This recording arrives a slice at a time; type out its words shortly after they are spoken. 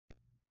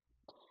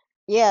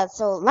Yeah,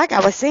 so like I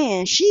was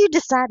saying, she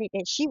decided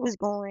that she was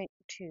going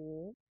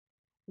to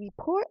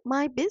report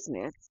my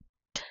business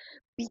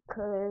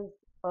because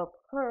of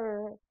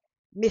her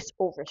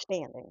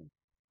misunderstanding.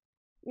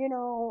 You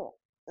know,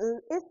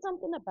 it's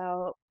something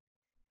about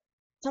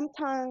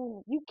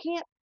sometimes you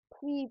can't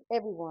please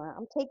everyone.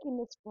 I'm taking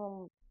this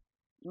from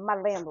my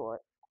landlord.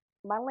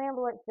 My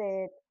landlord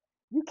said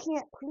you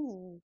can't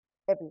please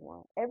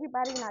everyone.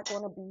 Everybody not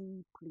gonna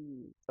be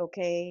pleased.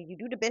 Okay, you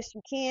do the best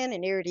you can,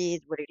 and there it is,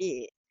 what it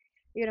is.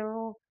 You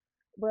know,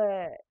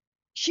 but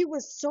she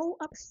was so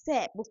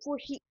upset before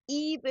she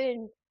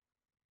even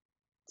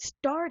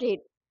started.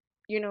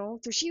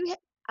 So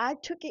I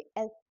took it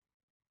as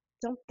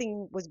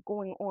something was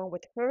going on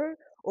with her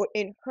or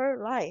in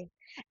her life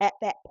at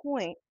that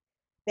point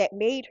that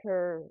made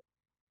her,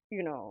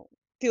 you know,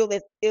 feel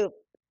as if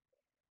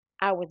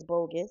I was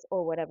bogus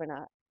or whatever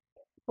not.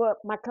 But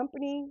my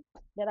company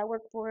that I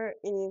work for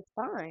is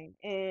fine,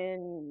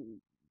 and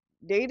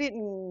they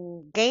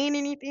didn't gain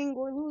anything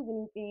or lose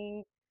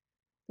anything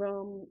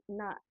from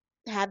not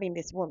having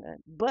this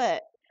woman.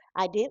 But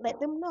I did let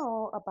them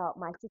know about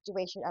my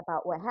situation,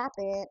 about what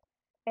happened,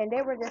 and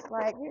they were just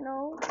like,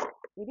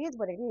 it is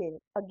what it is.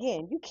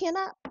 Again, you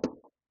cannot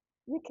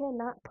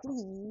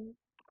please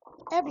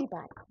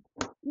everybody.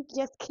 You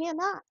just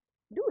cannot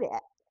do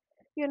that.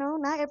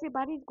 Not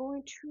everybody's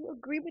going to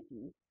agree with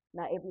you.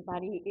 Not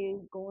everybody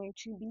is going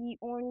to be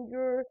on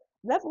your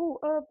level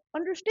of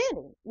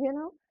understanding.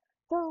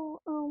 So,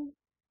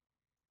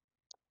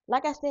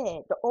 like I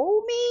said, the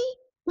old me,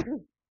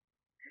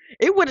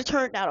 it would have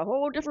turned out a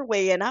whole different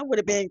way, and I would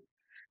have been,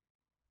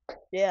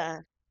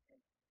 yeah,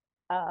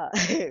 uh,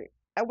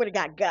 I would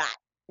have got.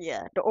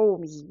 Yeah, the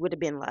old me would have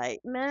been like,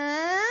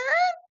 man.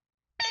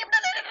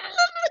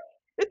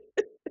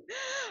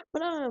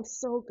 But I'm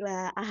so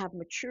glad I have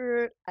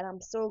matured, and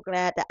I'm so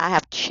glad that I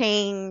have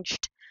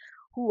changed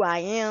who I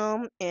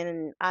am,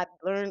 and I've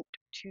learned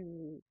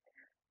to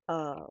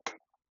uh,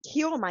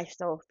 heal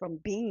myself from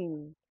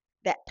being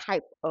that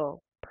type of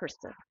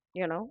person,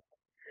 you know?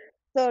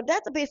 So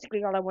that's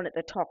basically all I wanted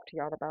to talk to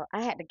y'all about.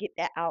 I had to get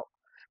that out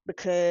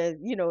because,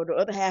 the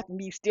other half of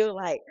me still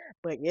like,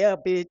 but yeah,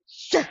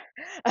 bitch.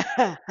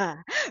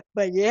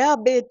 But yeah,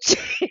 bitch.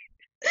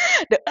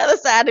 The other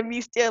side of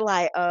me still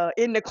like,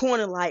 in the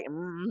corner, like,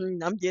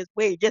 I'm just,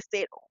 wait, just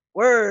say the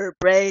word,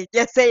 Bray.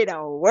 Just say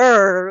the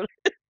word.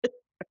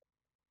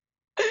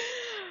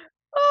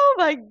 Oh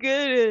my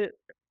goodness.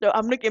 So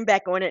I'm looking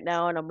back on it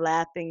now and I'm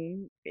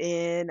laughing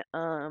and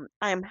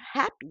I'm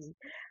happy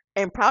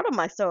and proud of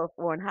myself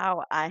on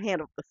how I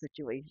handled the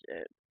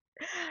situation.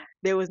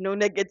 There was no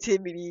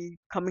negativity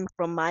coming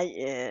from my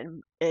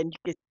end, and you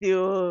could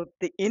feel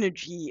the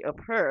energy of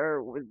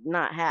her was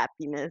not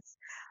happiness,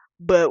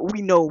 but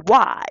we know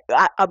why.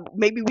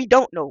 Maybe we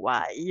don't know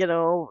why,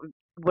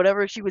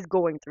 whatever she was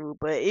going through,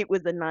 but it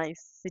was a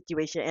nice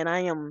situation, and I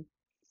am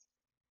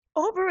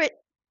over it.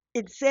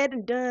 It's said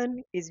and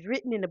done. It's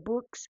written in the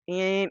books,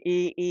 and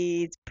it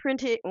is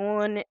printed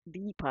on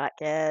the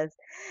podcast,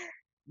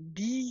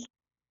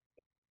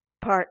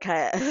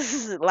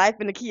 Life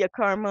in the Key of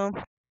Karma,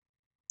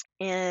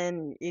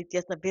 and it's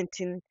just a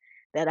venting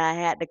that I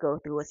had to go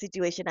through, a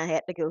situation I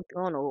had to go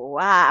through. I don't know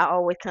why I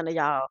always come to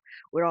y'all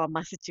with all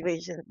my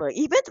situations, but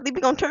eventually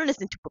we're gonna turn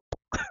this into a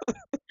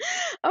book.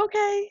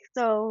 Okay,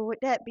 so with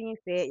that being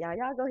said, y'all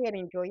go ahead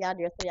and enjoy y'all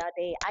the rest of y'all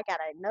day. I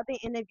got another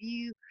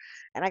interview,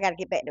 and I gotta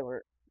get back to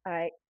work. All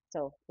right.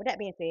 So with that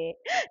being said,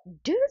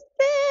 deuces.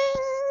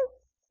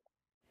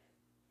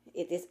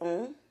 Is this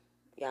on?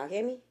 Y'all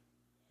hear me?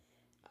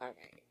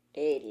 Alright.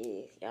 There it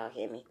is. Y'all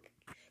hear me?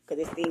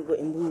 Because this thing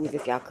wouldn't move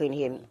if y'all couldn't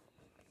hear me.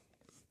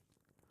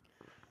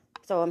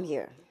 So I'm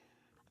here.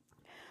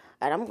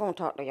 And I'm going to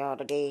talk to y'all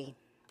today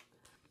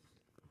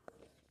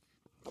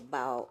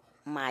about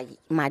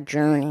my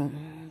journey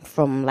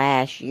from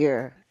last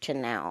year to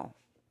now.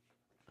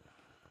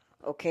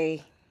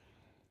 Okay?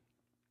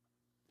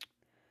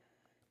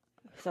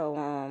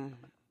 So,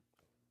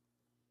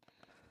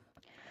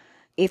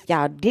 if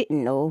y'all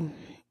didn't know,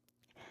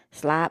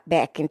 slide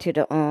back into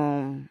the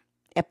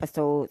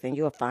episodes and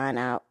you'll find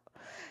out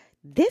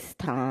this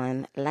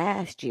time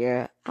last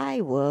year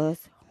I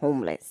was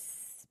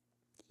homeless.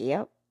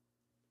 Yep.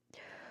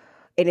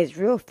 And it's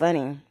real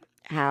funny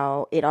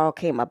how it all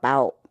came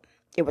about.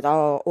 It was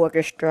all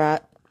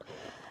orchestrated.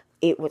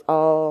 It was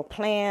all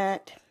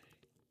planned.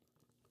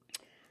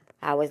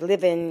 I was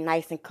living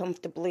nice and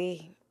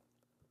comfortably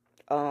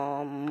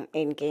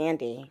in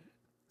Gandhi.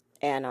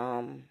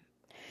 And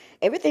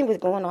everything was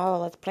going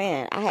all as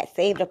planned. I had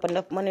saved up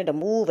enough money to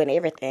move and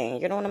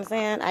everything. You know what I'm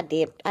saying? I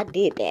did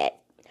that.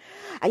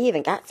 I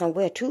even got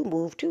somewhere to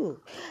move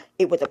to.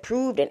 It was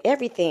approved and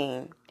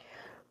everything.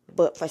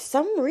 But for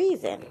some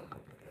reason,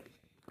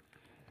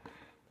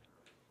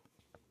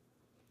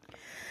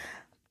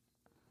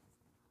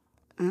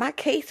 my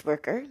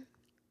caseworker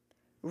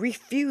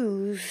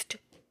refused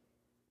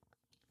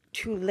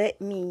to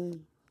let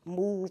me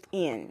move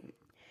in.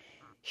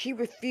 She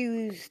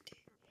refused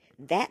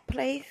that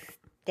place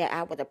that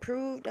I was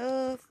approved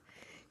of,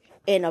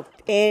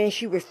 and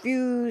she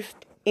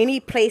refused any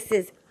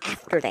places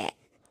after that.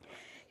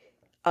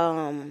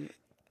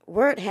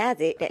 Word has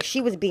it that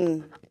she was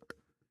being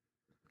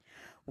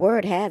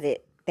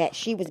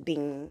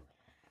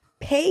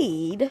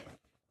paid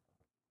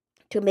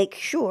to make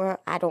sure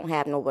I don't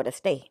have nowhere to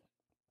stay.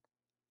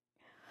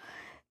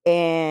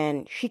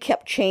 And she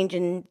kept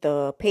changing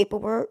the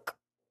paperwork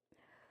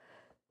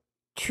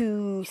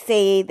to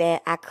say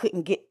that I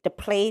couldn't get the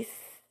place,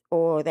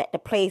 or that the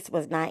place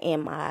was not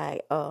in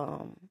my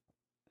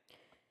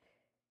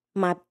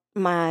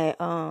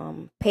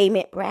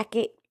payment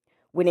bracket,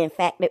 when in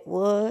fact it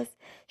was.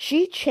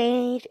 She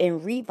changed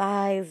and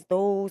revised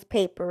those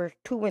papers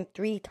 2 and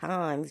 3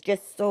 times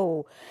just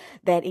so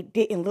that it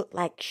didn't look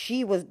like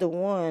she was the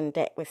one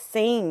that was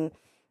saying,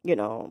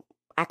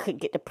 I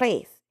couldn't get the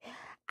place.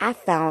 I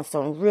found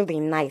some really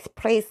nice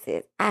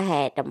places. I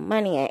had the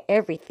money and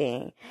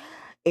everything.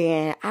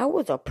 And I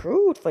was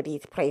approved for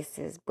these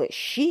places, but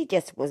she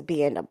just was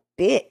being a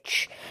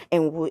bitch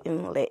and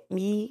wouldn't let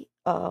me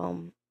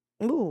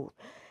move.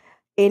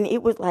 And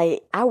it was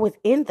like I was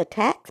in the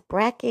tax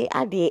bracket.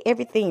 I did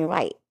everything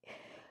right,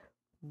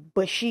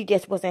 but she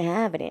just wasn't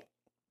having it.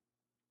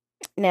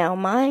 Now,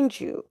 mind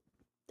you,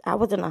 I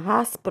was in a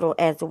hospital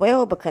as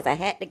well because I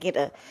had to get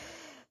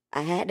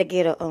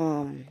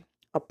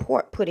a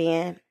port put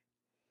in.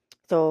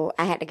 So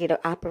I had to get an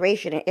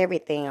operation and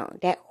everything.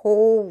 That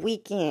whole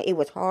weekend, it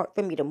was hard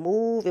for me to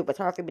move. It was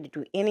hard for me to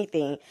do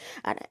anything.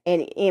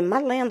 And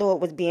my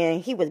landlord was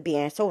being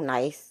so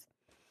nice.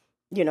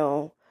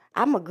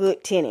 I'm a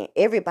good tenant.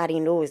 Everybody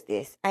knows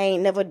this. I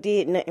ain't never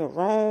did nothing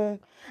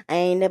wrong. I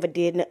ain't never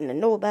did nothing to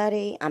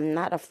nobody. I'm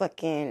not a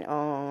fucking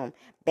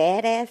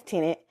badass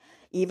tenant.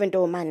 Even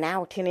though my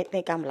now tenant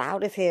think I'm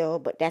loud as hell,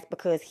 but that's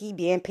because he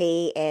being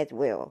paid as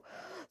well.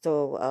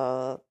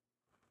 So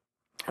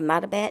I'm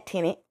not a bad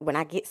tenant. When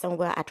I get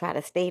somewhere, I try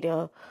to stay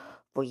there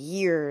for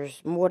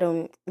years, more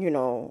than,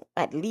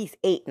 at least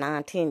 8,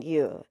 9, 10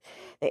 years.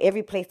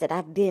 Every place that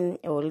I've been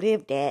or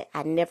lived at,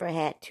 I never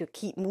had to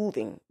keep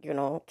moving,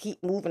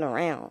 keep moving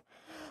around,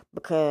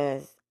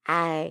 because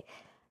I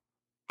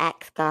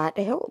asked God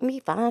to help me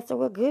find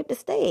somewhere good to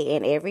stay.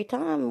 And every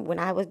time when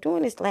I was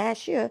doing this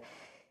last year,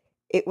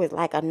 it was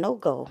like a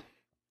no-go.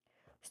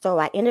 So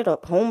I ended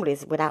up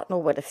homeless without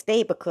nowhere to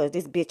stay because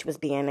this bitch was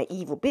being an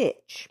evil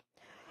bitch.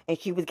 And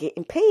she was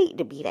getting paid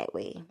to be that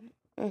way.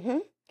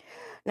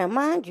 Now,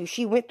 mind you,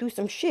 she went through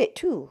some shit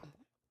too.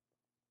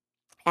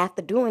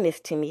 After doing this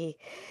to me,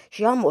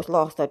 she almost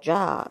lost her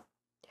job.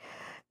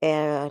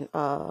 And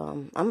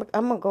I'm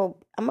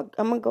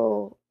gonna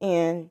go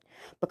in,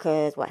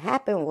 because what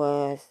happened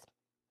was,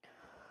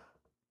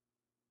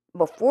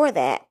 before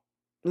that,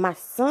 my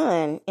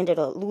son ended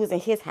up losing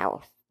his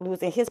house,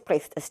 losing his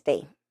place to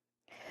stay.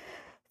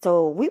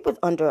 So we was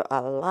under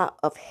a lot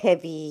of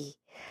heavy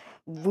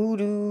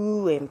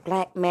voodoo and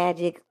black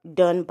magic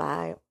done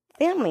by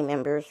family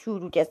members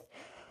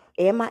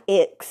and my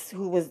ex,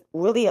 who was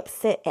really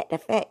upset at the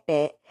fact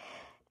that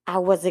I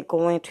wasn't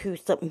going to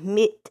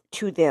submit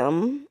to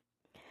them,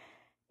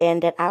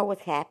 and that I was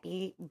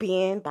happy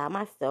being by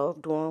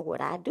myself doing what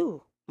I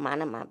do,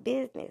 minding my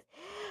business.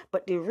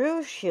 But the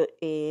real shit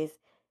is,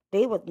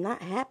 they was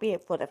not happy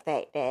for the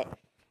fact that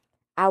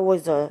I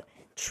was a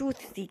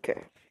truth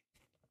seeker.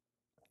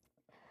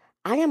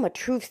 I am a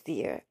truth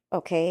seer,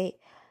 okay?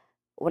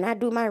 When I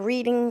do my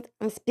readings,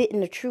 I'm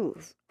spitting the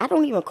truth. I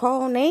don't even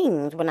call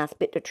names when I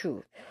spit the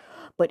truth.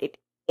 But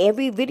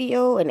every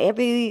video and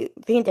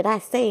everything that I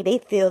say, they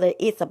feel that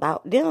it's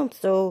about them,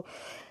 so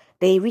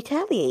they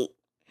retaliate.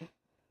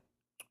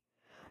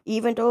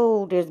 Even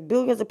though there's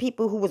billions of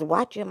people who was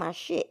watching my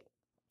shit,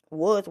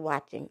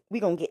 we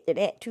gonna get to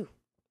that too.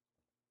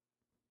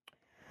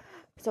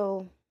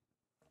 So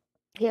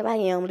here I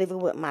am living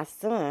with my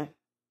son.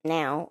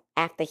 Now,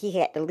 after he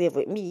had to live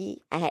with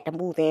me, I had to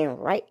move in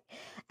right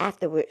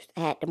afterwards.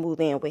 I had to move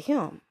in with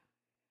him.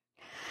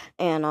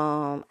 And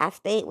I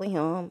stayed with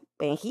him,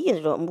 and he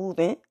ended up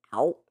moving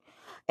out.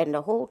 And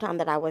the whole time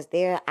that I was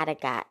there,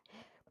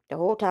 the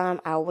whole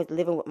time I was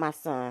living with my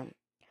son,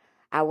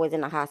 I was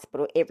in the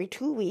hospital every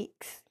 2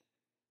 weeks.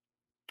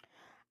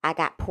 I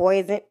got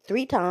poisoned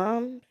 3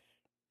 times.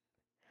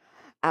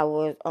 I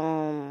was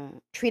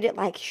treated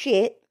like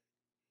shit.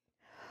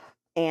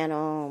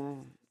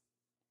 And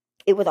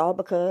it was all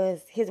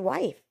because his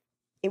wife.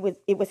 It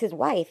was his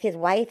wife. His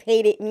wife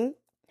hated me.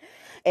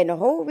 And the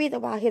whole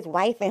reason why his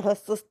wife and her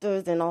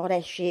sisters and all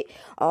that shit,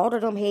 all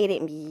of them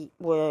hated me,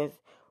 was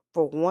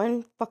for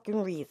one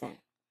fucking reason.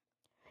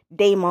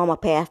 They mama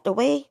passed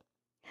away,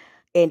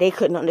 and they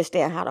couldn't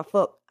understand how the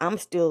fuck I'm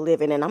still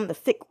living, and I'm the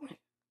sick one.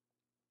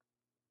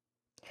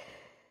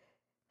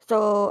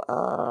 So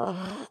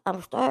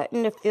I'm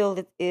starting to feel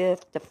as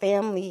if the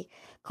family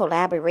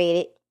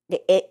collaborated.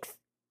 The ex,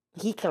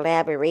 he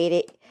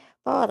collaborated.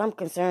 As far as I'm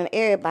concerned,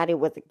 everybody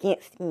was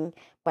against me,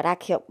 but I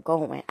kept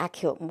going. I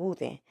kept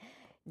moving.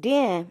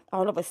 Then,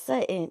 all of a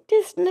sudden,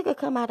 this nigga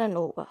come out of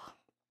nowhere.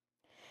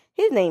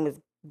 His name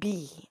is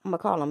B. I'm going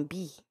to call him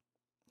B.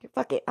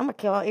 Fuck it. I'm going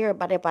to call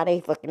everybody by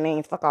their fucking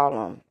names. Fuck all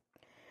of them.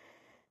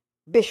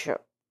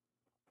 Bishop.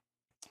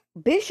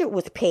 Bishop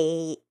was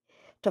paid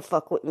to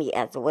fuck with me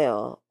as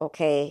well,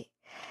 okay?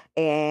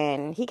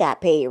 And he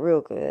got paid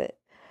real good.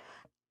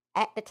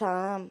 At the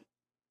time,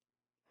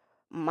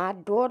 my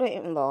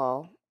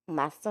daughter-in-law,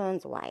 my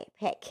son's wife,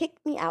 had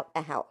kicked me out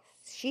the house.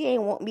 She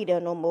ain't want me there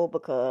no more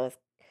because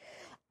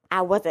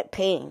I wasn't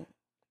paying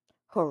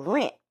her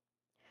rent.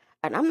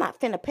 And I'm not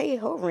finna pay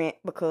her rent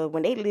because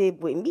when they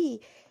lived with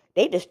me,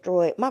 they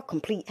destroyed my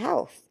complete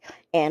house.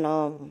 And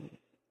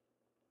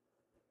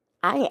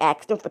I ain't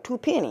asked them for 2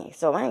 pennies,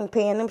 so I ain't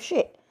paying them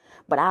shit.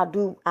 But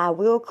I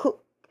will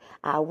cook,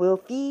 I will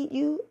feed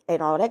you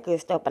and all that good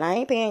stuff, but I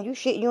ain't paying you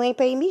shit. You ain't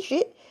paying me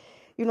shit.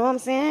 You know what I'm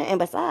saying? And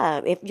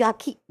besides, if y'all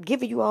keep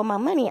giving you all my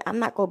money, I'm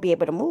not gonna be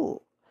able to move.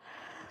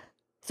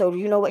 So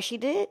you know what she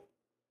did?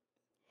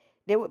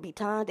 There would be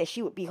times that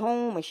she would be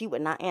home and she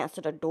would not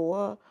answer the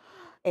door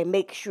and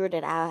make sure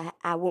that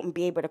I wouldn't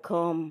be able to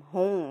come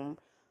home.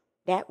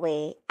 That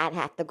way, I'd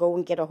have to go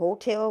and get a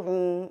hotel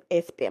room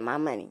and spend my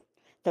money.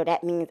 So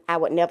that means I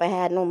would never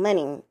have no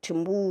money to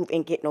move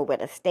and get nowhere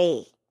to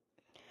stay.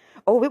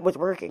 Oh, it was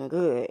working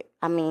good.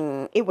 I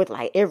mean, it was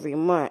like every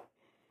month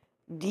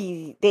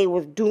they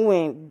was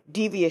doing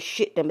devious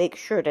shit to make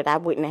sure that I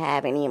wouldn't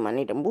have any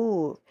money to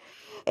move.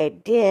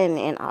 And then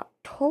in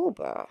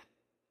October,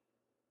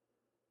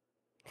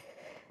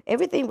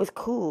 everything was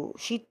cool.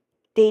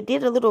 They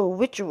did a little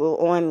ritual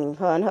on me,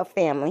 her and her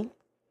family.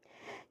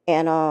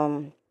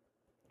 And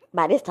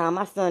by this time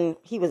my son,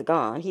 he was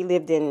gone. He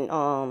lived in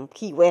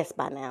Key West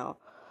by now,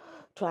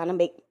 trying to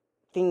make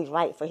things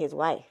right for his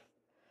wife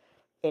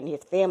and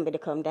his family to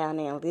come down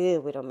there and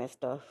live with him and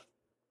stuff.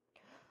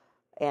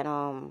 And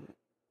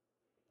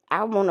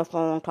I'm on the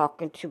phone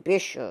talking to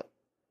Bishop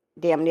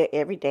damn near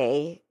every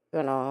day,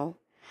 you know.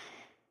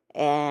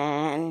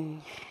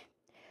 And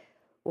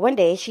one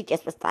day she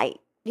just was like,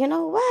 you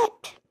know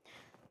what?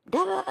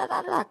 Da da da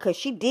da da, because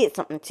she did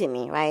something to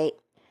me, right?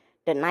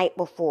 The night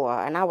before,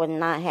 and I was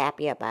not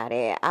happy about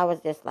it. I was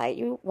just like,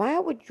 why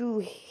would you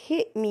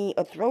hit me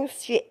or throw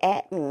shit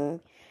at me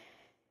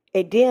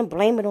and then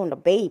blame it on the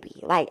baby?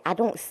 Like, I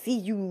don't see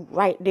you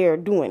right there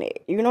doing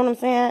it. You know what I'm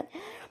saying?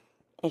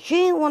 And she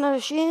didn't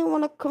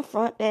wanna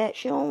confront that.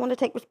 She don't wanna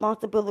take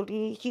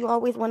responsibility. She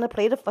always wanna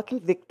play the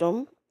fucking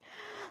victim.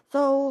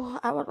 So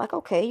I was like,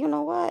 okay, you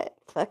know what?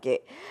 Fuck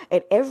it.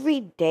 And every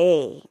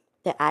day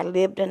that I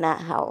lived in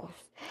that house,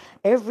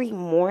 every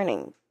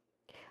morning,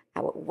 I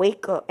would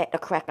wake up at the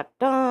crack of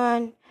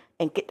dawn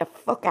and get the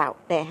fuck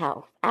out that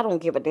house. I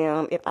don't give a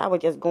damn if I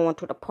was just going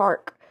to the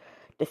park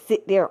to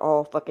sit there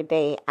all fucking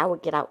day. I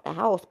would get out the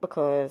house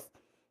because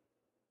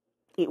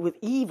it was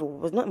evil.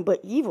 It was nothing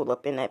but evil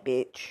up in that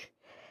bitch.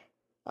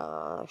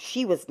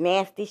 She was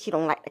nasty. She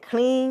don't like to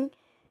clean,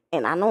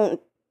 and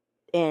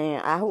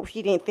I hope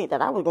she didn't think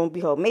that I was gonna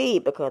be her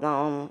maid because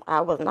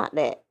I was not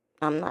that.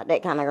 I'm not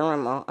that kind of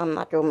grandma. I'm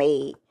not your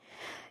maid.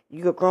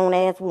 You're a grown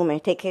ass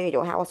woman. Take care of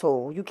your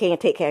household. You can't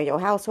take care of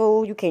your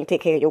household. You can't take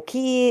care of your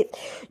kids.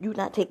 You're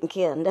not taking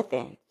care of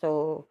nothing.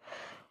 So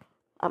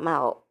I'm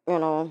out. You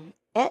know.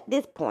 At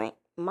this point,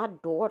 my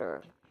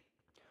daughter,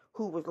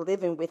 who was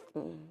living with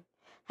me,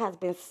 has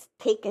been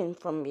taken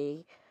from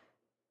me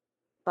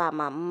by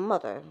my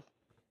mother.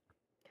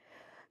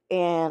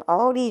 And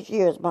all these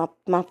years,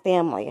 my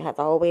family has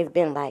always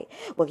been like,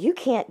 well, you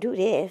can't do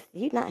this.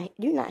 You're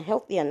not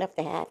healthy enough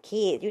to have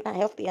kids. You're not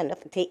healthy enough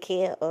to take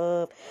care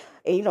of,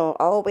 and,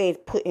 always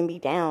putting me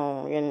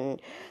down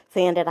and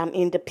saying that I'm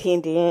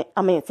independent.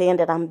 I mean, saying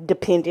that I'm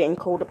dependent and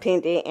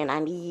codependent, and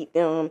I need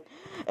them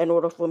in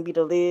order for me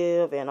to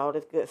live and all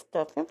this good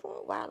stuff. And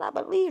for a while, I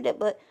believed it,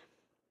 but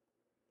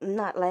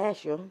not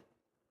last year.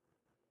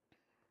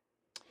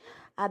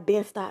 I've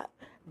been stopped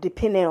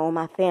depending on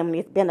my family.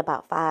 It's been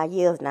about 5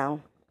 years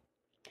now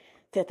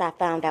since I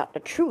found out the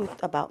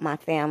truth about my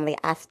family.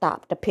 I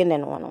stopped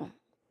depending on them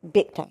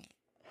big time.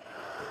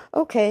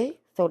 Okay,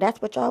 so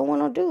that's what y'all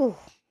want to do.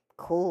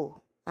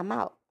 Cool, I'm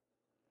out.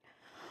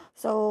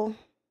 So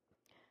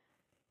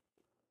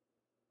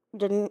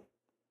the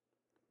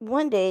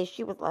one day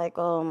she was like,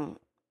 I'm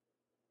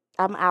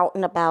out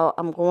and about.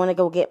 I'm going to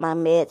go get my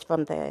meds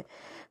from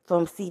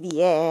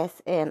CVS,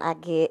 and I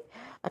get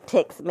a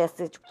text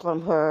message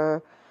from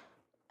her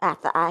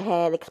after I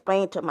had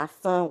explained to my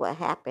son what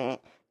happened.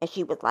 And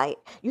she was like,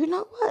 you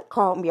know what?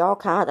 Called me all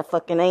kinds of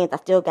fucking names. I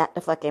still got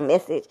the fucking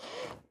message.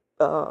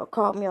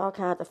 Called me all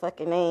kinds of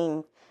fucking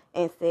names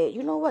and said,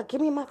 you know what?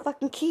 Give me my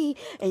fucking key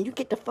and you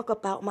get the fuck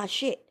up out my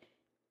shit.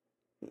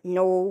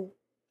 No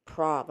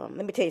problem.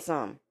 Let me tell you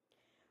something.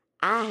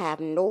 I have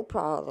no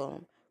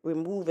problem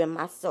removing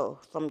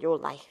myself from your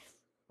life.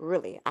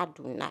 Really, I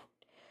do not.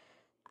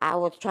 I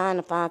was trying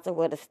to find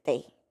somewhere to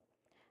stay.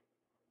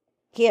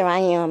 Here I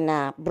am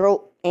now,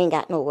 broke, ain't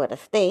got nowhere to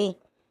stay.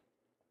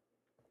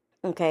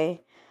 Okay,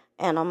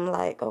 and I'm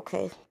like,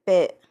 okay,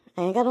 bet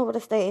I ain't got nowhere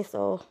to stay,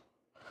 so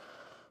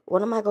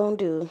what am I gonna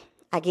do?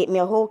 I get me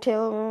a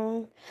hotel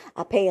room,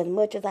 I pay as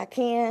much as I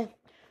can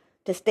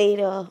to stay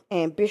there,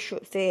 and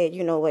Bishop said,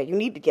 you know what, you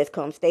need to just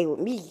come stay with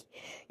me.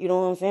 You know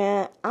what I'm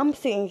saying? I'm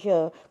sitting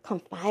here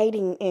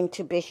confiding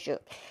into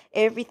Bishop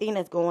everything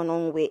that's going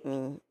on with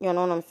me. You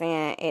know what I'm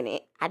saying?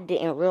 And I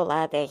didn't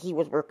realize that he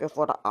was working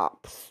for the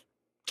ops.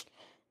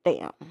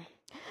 Damn.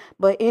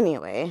 But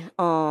anyway,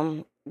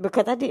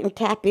 because I didn't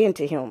tap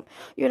into him.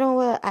 You know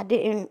what? I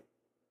didn't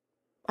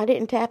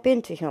tap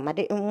into him. I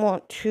didn't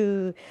want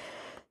to,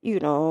 you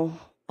know,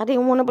 I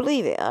didn't want to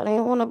believe it. I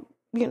didn't want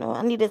to,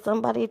 I needed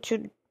somebody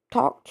to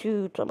talk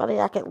to, somebody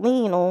I could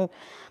lean on.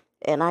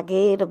 And I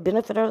gave the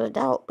benefit of the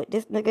doubt. But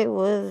this nigga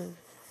was,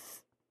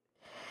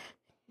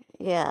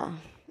 yeah.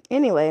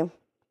 Anyway,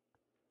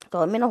 so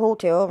I'm in a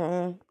hotel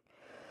room.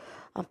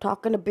 I'm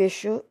talking to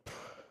Bishop.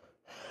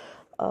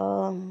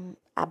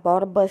 I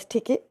bought a bus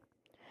ticket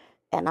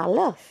and I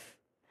left.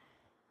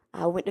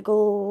 I went to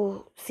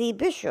go see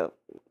Bishop.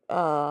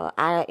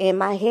 In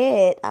my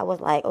head, I was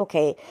like,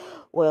 okay,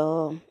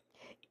 well,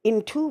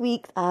 in 2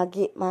 weeks, I'll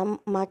get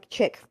my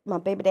check, my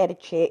baby daddy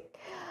check,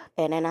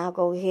 and then I'll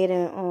go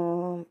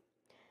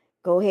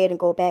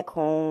back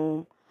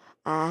home.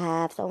 I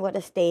have somewhere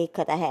to stay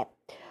because I had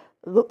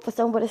looked for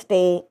somewhere to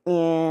stay,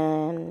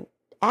 and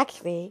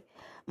actually,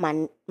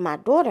 my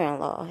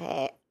daughter-in-law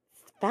had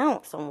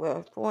found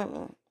somewhere for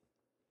me.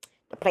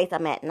 The place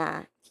I'm at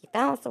now, she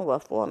found somewhere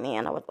for me,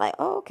 and I was like,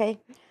 oh, okay.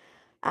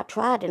 I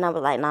tried, and I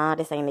was like, nah,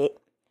 this ain't it.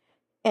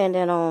 And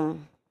then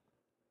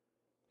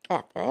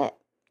after that,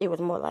 it was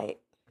more like,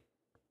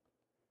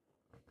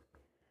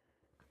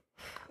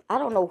 I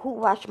don't know who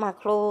washed my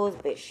clothes,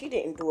 but she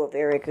didn't do a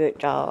very good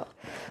job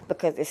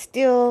because it's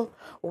still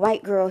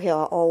white girl hair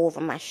all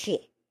over my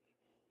shit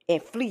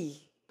and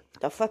flea.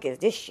 The fuck is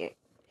this shit?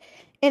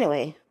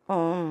 Anyway,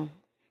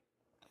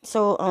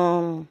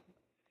 so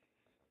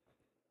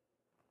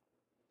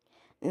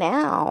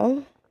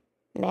now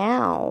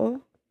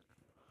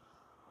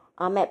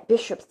I'm at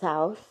Bishop's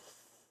house.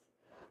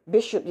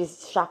 Bishop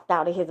is shocked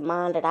out of his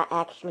mind that I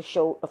actually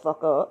showed the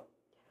fuck up.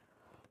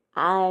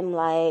 I'm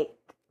like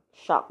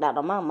shocked out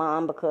of my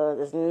mind because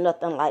it's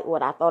nothing like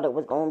what I thought it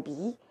was gonna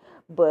be.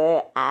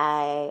 But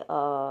I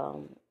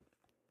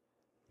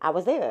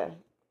was there.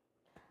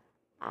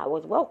 I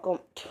was welcomed.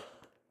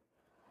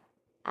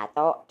 I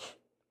thought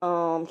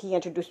he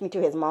introduced me to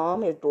his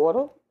mom, his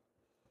daughter.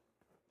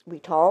 We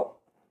talked.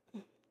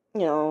 We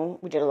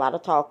did a lot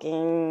of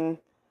talking.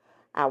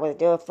 I was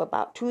there for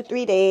about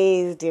 2-3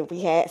 days. Then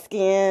we had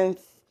skins.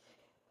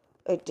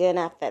 And then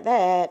after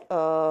that,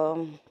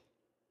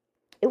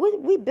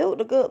 we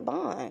built a good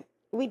bond.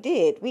 We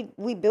did.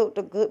 We built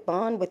a good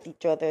bond with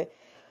each other.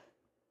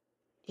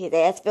 His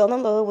ass fell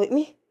in love with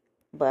me,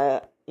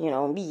 but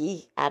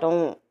me, I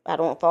don't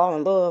fall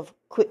in love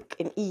quick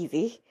and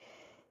easy.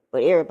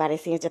 But everybody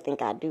seems to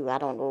think I do. I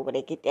don't know where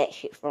they get that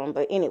shit from.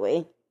 But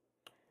anyway,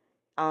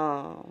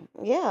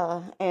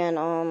 yeah,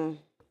 and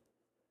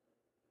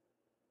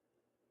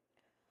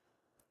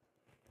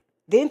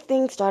then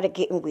things started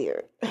getting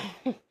weird.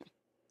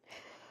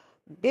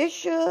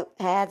 Bishop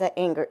has an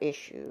anger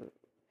issue.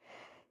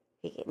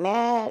 He get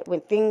mad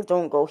when things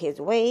don't go his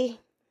way.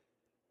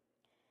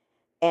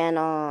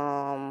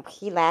 And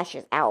he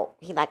lashes out.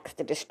 He likes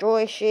to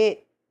destroy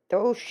shit,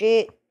 throw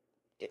shit.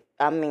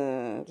 I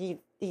mean,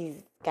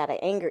 he's got an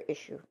anger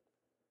issue.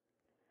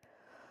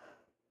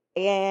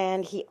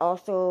 And he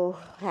also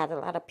has a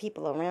lot of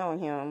people around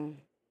him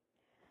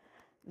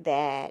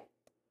that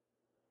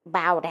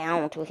bow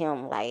down to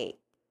him, like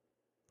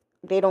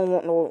they don't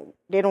want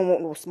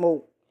no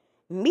smoke.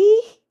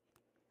 Me,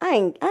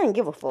 I ain't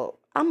give a fuck.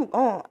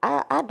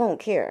 I don't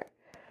care.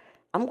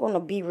 I'm gonna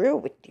be real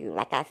with you.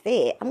 Like I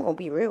said, I'm gonna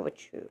be real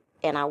with you.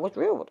 And I was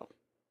real with him.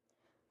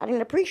 I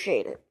didn't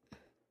appreciate it.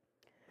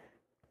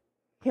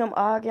 Him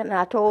arguing, and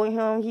I told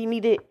him he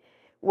needed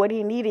what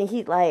he needed.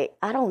 He's like,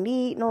 I don't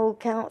need no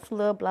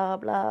counselor, blah,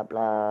 blah,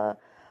 blah.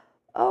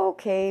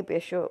 Okay,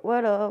 Bishop,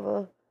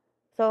 whatever.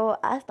 So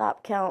I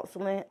stopped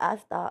counseling. I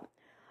stopped.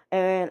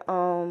 And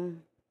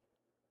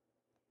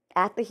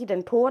after he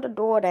done tore the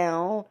door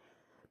down,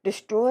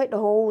 destroyed the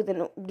holes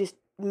and just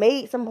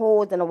made some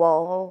holes in the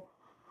wall,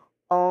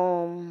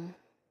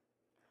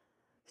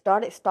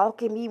 started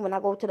stalking me when I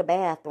go to the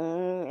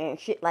bathroom and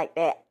shit like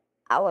that.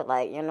 I was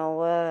like, you know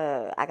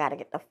what? I gotta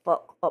get the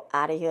fuck up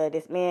out of here.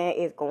 This man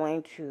is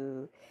going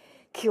to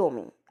kill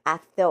me. I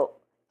felt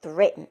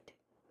threatened,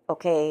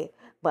 okay?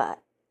 But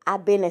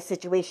I've been in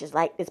situations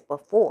like this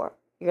before.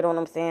 You know what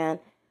I'm saying?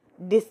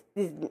 This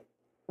is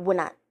when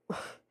I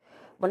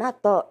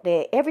thought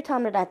that every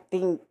time that I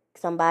think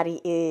somebody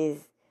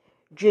is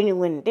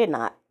genuine, they're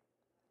not.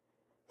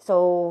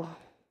 So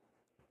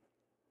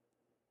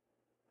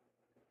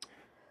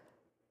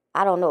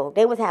I don't know.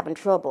 They was having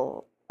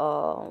trouble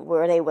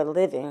where they were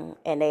living,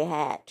 and they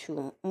had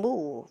to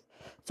move.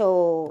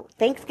 So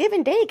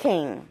Thanksgiving Day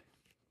came.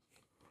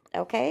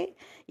 Okay?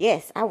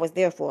 Yes, I was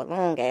there for a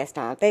long ass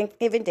time.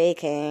 Thanksgiving Day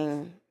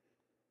came.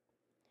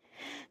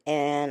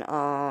 And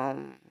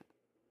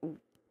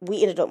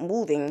we ended up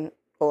moving,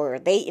 or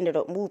they ended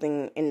up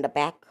moving in the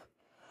back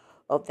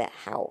of that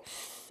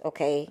house.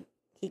 Okay?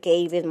 he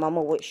gave his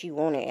mama what she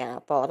wanted, and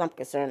as far as I'm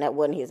concerned, that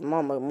wasn't his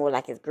mama, more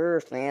like his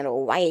girlfriend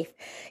or wife.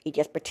 He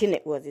just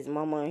pretended it was his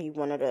mama, and he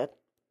wanted to,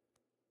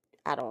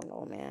 I don't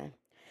know, man.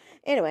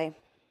 Anyway,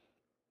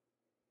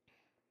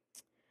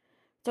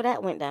 so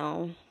that went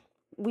down.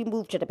 We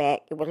moved to the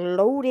back. It was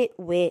loaded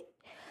with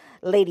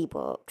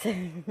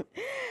ladybugs.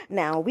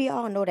 Now, we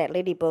all know that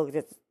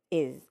ladybugs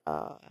is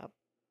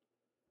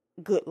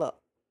good luck.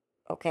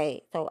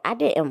 Okay, so I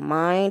didn't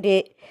mind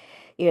it,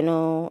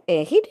 and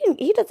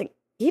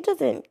he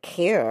doesn't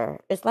care.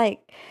 It's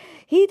like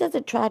he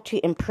doesn't try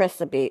to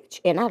impress a bitch,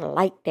 and I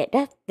like that.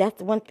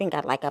 That's one thing I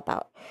liked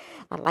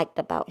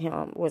about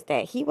him was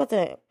that he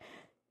wasn't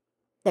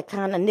the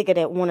kind of nigga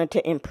that wanted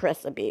to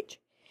impress a bitch.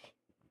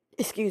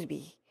 Excuse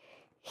me.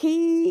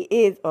 He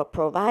is a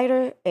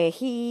provider, and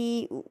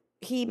he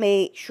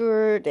made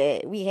sure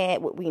that we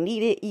had what we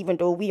needed, even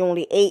though we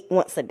only ate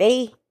once a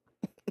day.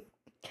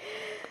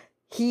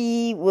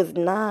 He was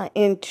not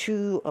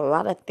into a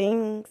lot of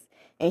things,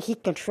 and he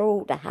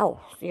controlled the house.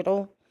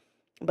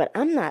 But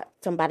I'm not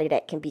somebody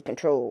that can be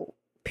controlled,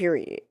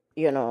 period.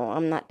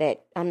 I'm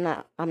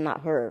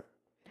not her.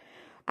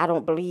 I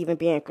don't believe in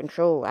being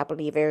controlled. I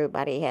believe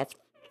everybody has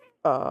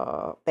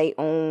they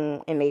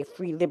own and they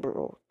free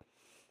liberal.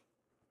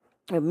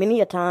 And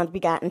many a times we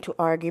got into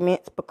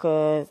arguments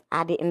because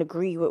I didn't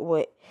agree with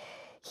what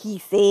he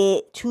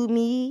said to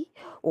me,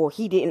 or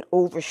he didn't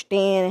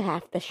understand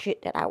half the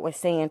shit that I was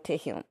saying to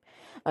him.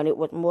 And it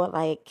was more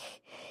like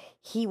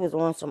he was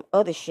on some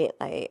other shit.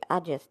 Like, I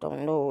just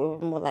don't know. It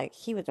was more like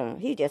he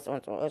just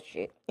on some other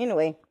shit.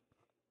 Anyway,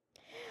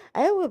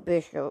 I was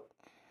Bishop.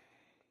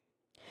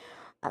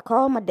 I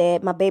called my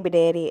baby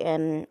daddy,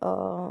 and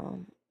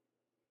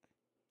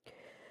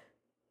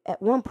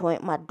at one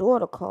point my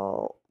daughter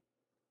called,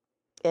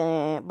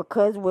 and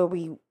because where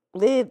we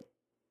lived,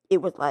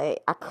 it was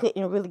like I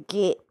couldn't really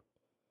get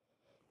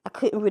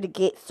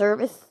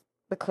service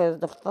because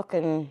the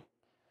fucking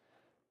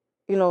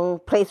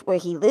place where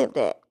he lived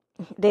at.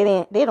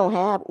 They don't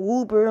have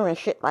Uber and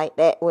shit like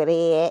that where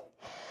they at.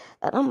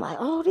 And I'm like,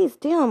 oh, these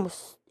damn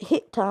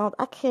hit towns,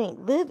 I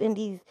can't live in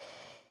these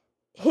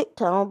hit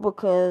towns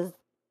because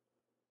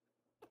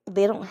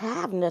they don't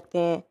have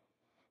nothing.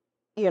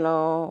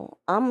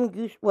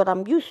 What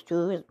I'm used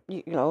to is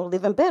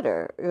living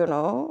better.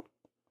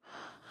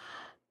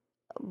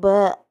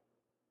 But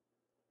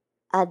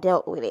I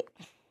dealt with it.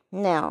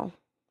 Now,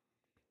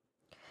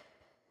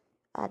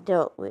 I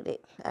dealt with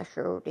it. I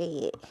sure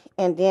did.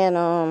 And then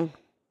I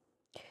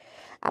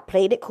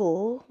played it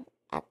cool.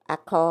 I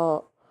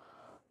called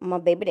my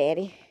baby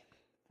daddy,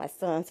 my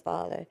son's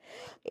father.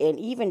 And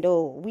even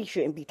though we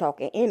shouldn't be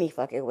talking any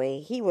fucking way,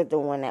 he was the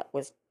one that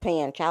was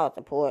paying child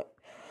support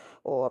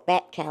or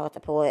back child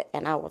support.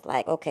 And I was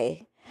like,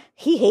 okay.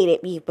 He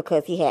hated me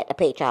because he had to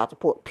pay child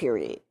support,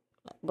 period.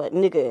 But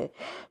nigga,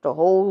 the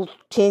whole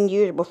 10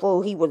 years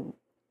before he was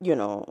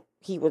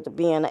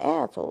being an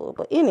asshole.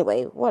 But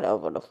anyway,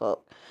 whatever the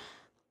fuck.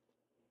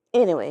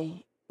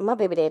 Anyway, my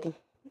baby daddy,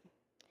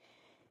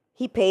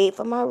 he paid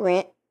for my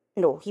rent.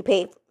 No, he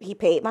paid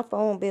my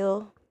phone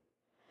bill.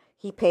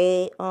 He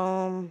paid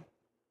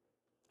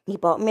he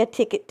bought me a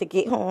ticket to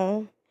get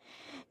home.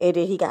 And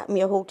then he got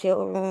me a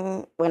hotel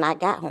room when I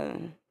got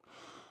home.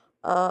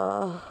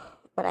 Uh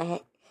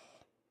but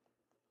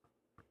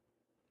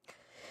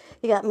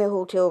he got me a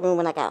hotel room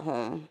when I got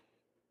home.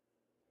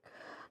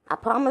 I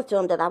promised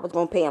him that I was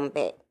gonna pay him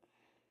back.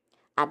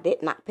 I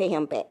did not pay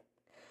him back.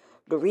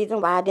 The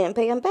reason why I didn't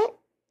pay him back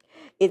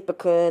is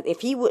because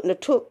if he wouldn't have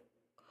took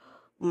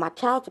my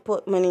child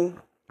support money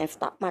and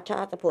stopped my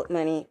child support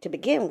money to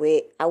begin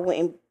with, I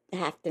wouldn't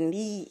have to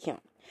need him.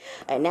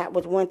 And that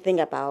was one thing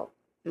about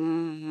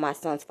my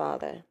son's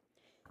father.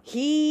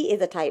 He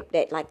is a type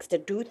that likes to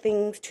do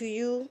things to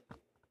you.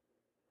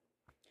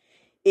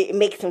 It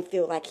makes him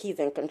feel like he's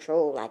in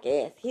control, I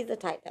guess. He's the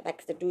type that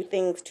likes to do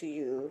things to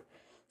you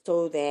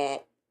so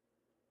that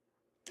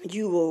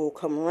you will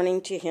come running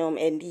to him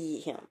and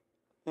need him.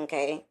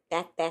 Okay?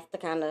 That's the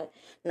kind of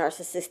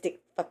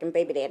narcissistic fucking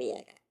baby daddy I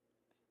got.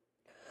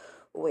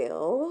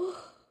 Well,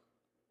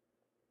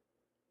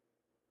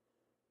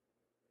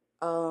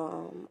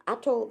 I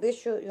told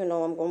Bishop,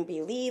 I'm gonna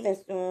be leaving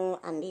soon.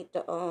 I need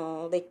to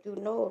let you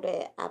know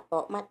that I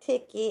bought my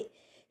ticket.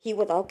 He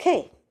was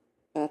okay.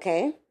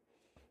 Okay?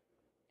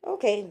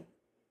 Okay.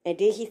 And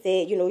then he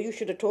said, you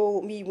should have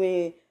told me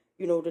when,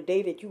 the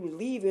day that you were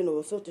leaving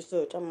or such and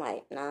such. I'm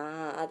like,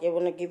 nah, I just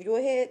want to give you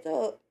a heads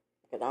up.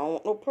 Because I don't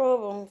want no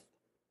problems.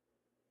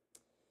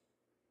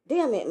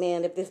 Damn it,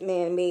 man, if this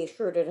man made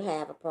sure to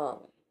have a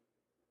problem.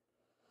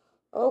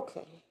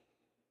 Okay.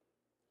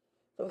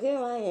 So here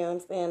I am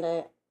saying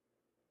that.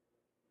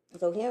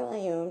 So here I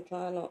am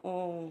trying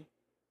to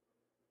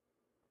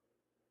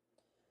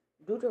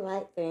do the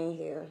right thing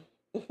here.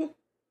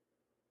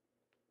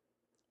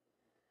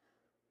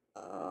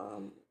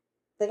 um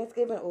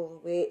Thanksgiving over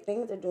with.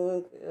 Things are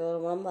doing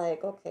good. I'm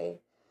like, okay.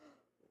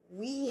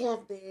 We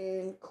have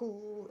been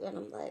cool, and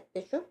I'm like,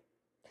 Bishop,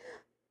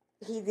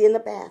 he's in the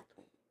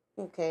bathroom.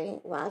 Okay,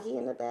 while he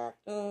in the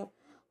bathroom,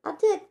 I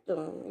texted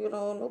him,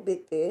 no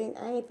big thing.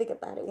 I ain't think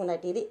about it when I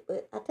did it,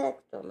 but I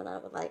texted him and I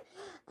was like,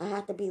 I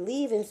have to be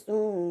leaving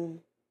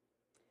soon.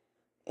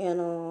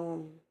 And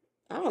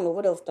I don't know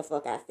what else the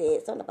fuck I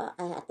said. Something about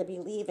I have to be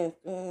leaving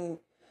soon.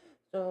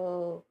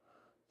 So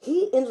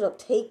he ended up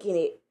taking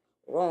it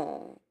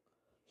wrong.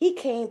 He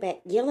came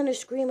back yelling and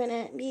screaming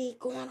at me,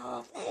 going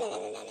off.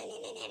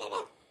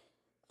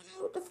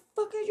 What the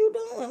fuck are you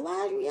doing? Why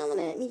are you yelling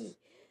at me?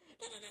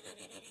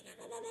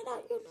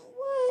 You know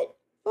what?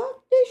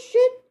 Fuck this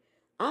shit.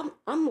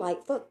 I'm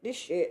like, fuck this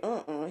shit.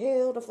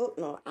 Hell the fuck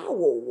no. I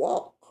will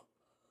walk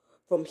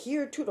from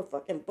here to the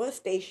fucking bus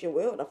station,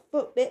 wherever the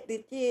fuck that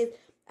bitch is.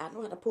 I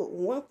know how to put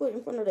one foot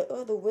in front of the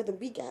other, whether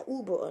we got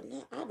Uber or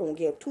not. I don't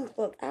give two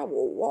fuck. I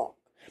will walk.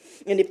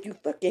 And if you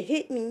fucking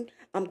hit me,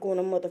 I'm going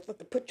to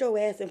motherfucking put your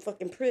ass in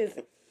fucking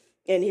prison.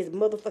 And his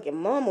motherfucking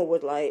mama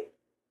was like,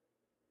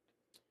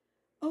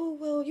 oh,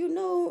 well,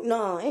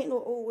 nah, ain't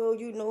no, oh, well,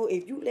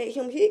 if you let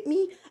him hit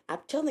me, I'm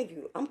telling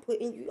you, I'm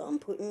putting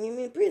him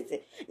in prison.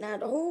 Now,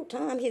 the whole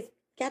time, he's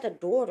got a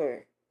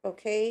daughter,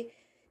 okay?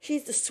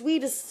 She's the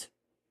sweetest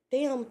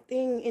damn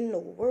thing in the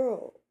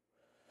world.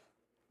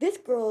 This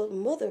girl's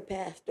mother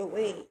passed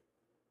away,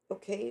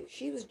 okay?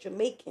 She was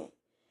Jamaican.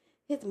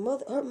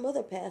 Her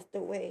mother passed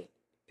away.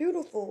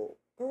 Beautiful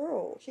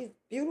girl. She's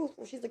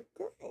beautiful. She's a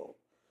girl.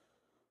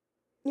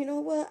 You know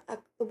what? I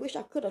wish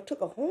I could have took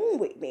her home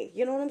with me.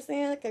 You know what I'm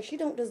saying? Because she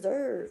don't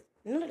deserve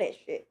none of that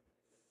shit.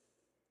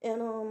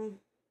 And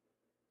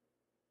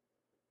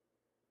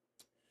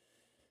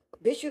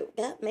Bishop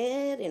got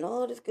mad and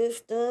all this good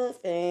stuff,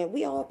 and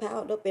we all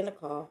piled up in the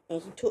car,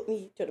 and he took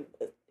me to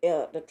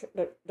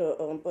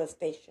the bus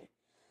station.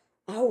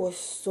 I was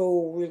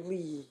so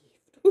relieved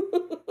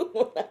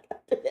when I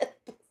got to that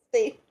bus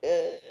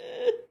station.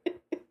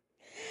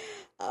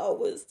 I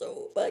was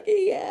so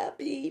fucking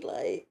happy.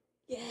 Like,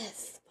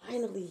 yes,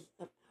 finally,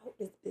 I'm out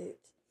this bitch.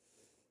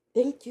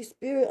 Thank you,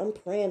 Spirit. I'm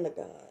praying to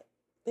God.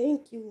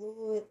 Thank you,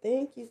 Lord.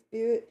 Thank you,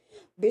 Spirit.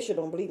 Bishop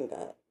don't believe in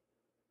God.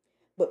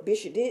 But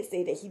Bishop did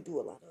say that he do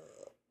a lot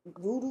of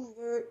voodoo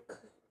work,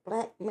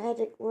 black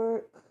magic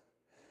work,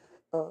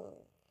 uh,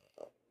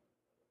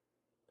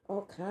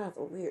 all kinds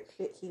of weird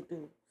shit he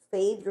do.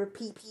 Save your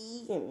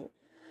PP and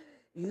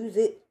use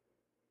it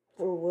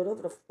for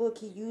whatever the fuck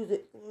he use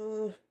it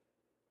for.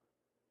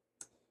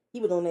 He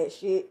was on that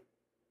shit.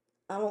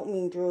 I don't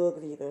mean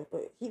drugs either,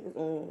 but he was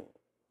on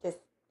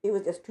it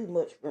was just too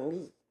much for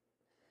me.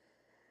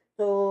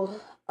 So,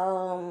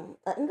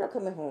 I ended up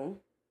coming home.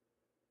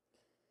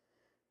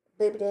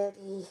 Baby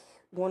daddy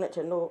wanted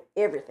to know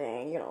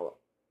everything,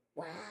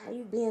 why are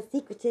you being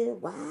secretive?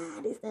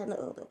 Why this, that, and the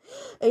other?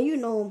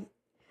 And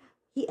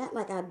he act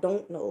like I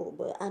don't know,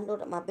 but I know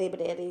that my baby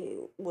daddy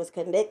was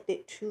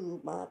connected to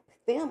my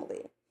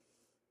family.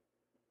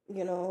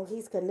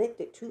 He's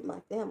connected to my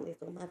family.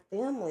 So my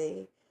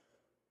family,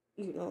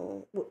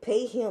 would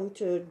pay him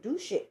to do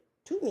shit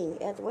to me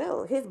as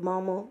well. His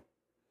mama,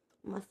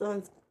 my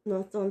son's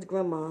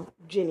grandma,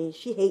 Jenny,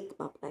 she hates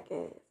my black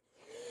ass.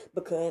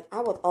 Because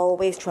I was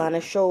always trying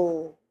to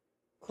show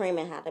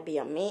Kramer how to be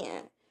a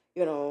man.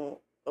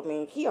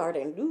 He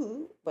already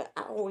knew, but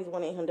I always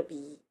wanted him to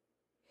be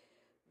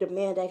the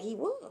man that he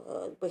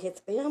was. But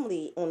his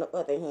family, on the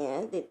other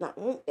hand, did not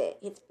want that.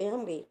 His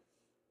family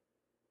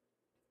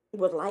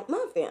was like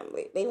my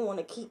family. They want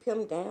to keep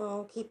him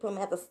down, keep him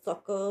as a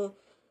sucker.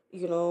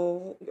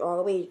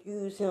 Always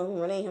use him,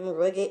 running him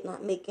rugged,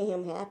 not making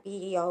him happy.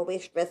 He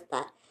always stressed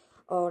out,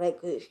 all that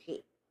good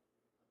shit.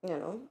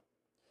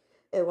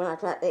 And when I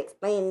tried to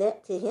explain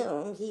that to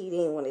him, he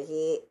didn't want to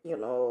hear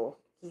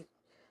it.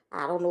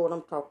 I don't know what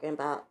I'm talking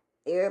about.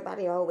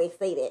 Everybody always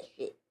say that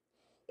shit.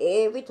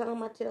 Every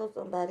time I tell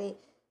somebody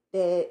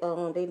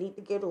that they need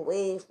to get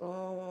away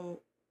from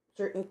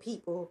certain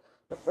people,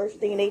 the first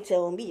thing they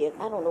tell me is,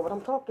 I don't know what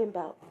I'm talking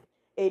about.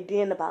 And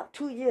then about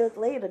 2 years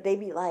later, they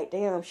be like,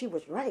 damn, she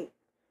was right.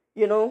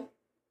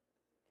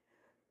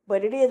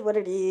 But it is what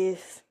it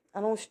is.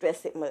 I don't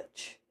stress it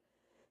much.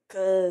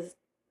 Because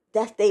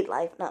that's their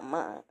life, not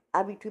mine.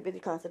 I be too busy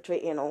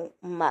concentrating on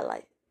my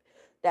life.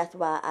 That's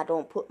why I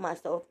don't put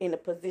myself in a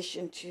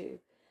position to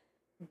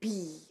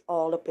be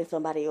all up in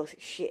somebody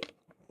else's shit.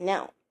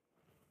 Now,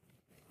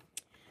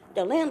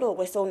 the landlord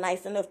was so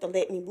nice enough to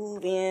let me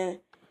move in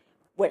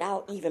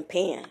without even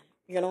paying.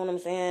 You know what I'm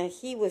saying?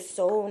 He was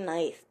so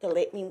nice to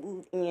let me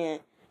move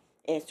in.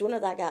 And as soon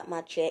as I got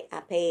my check,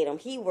 I paid him.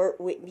 He worked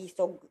with me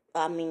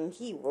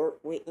he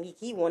worked with me.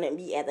 He wanted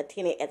me as a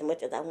tenant as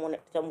much as I wanted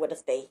somewhere to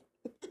stay.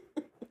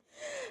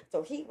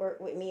 So he worked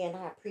with me, and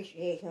I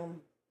appreciate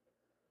him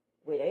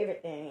with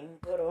everything.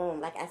 But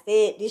like I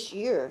said, this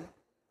year,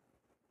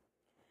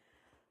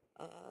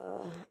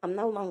 I'm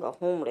no longer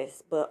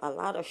homeless, but a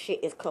lot of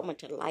shit is coming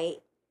to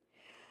light,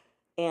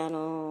 and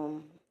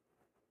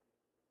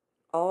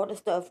all the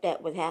stuff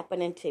that was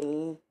happening to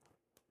me,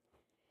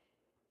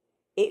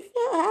 it's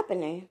still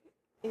happening.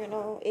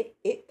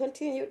 It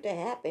continued to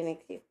happen, and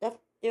stuff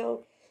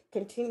still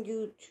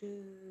continued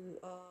to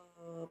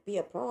be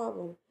a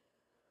problem.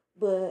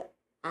 But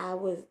I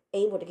was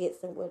able to get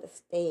somewhere to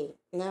stay.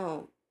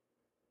 Now,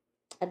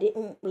 I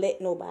didn't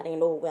let nobody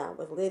know where I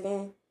was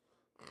living.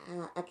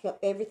 I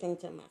kept everything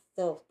to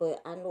myself,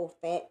 but I know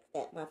facts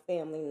that my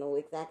family know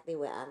exactly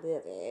where I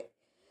live at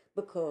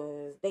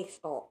because they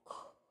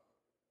stalk.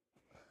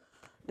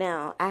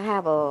 Now I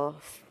have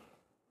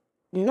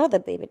another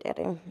baby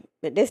daddy,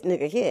 but this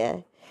nigga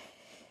here,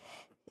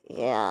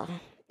 yeah,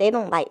 they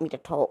don't like me to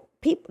talk.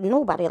 People,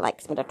 nobody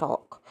likes me to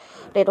talk.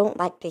 They don't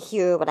like to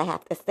hear what I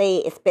have to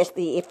say,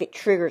 especially if it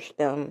triggers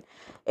them.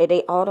 And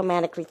they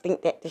automatically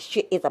think that the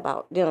shit is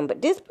about them.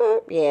 But this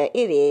part, yeah,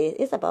 it is.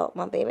 It's about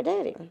my baby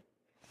daddy.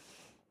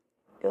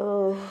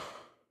 Uh,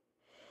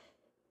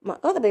 my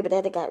other baby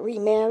daddy got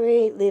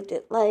remarried, lived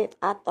his life.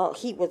 I thought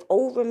he was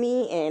over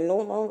me and no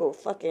longer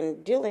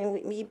fucking dealing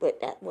with me,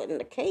 but that wasn't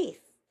the case.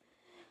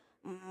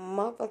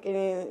 My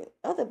fucking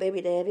other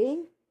baby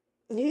daddy,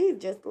 he's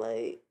just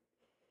like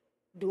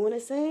doing the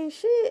same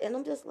shit. And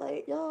I'm just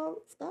like, y'all,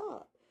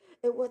 stop.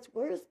 And what's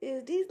worse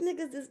is these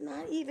niggas is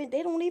not even,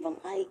 they don't even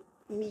like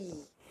me.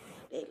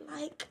 They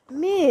like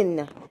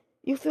men.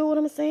 You feel what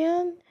I'm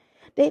saying?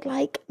 They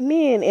like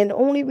men. And the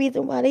only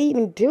reason why they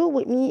even deal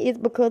with me is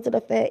because of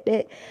the fact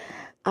that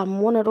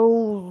I'm one of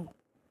those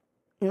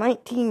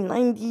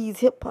 1990s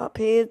hip hop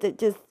heads that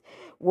just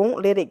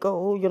won't let it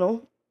go, you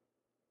know?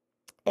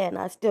 And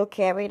I still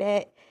carry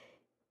that,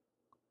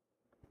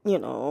 you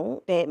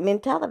know, that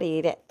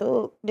mentality, that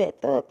thug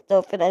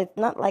stuff. And it's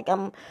not like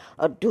I'm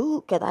a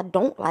dude because I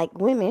don't like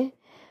women,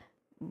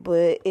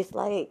 but it's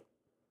like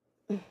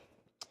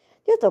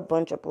just a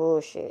bunch of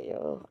bullshit,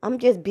 yo. I'm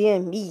just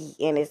being me,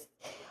 and it's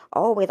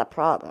always a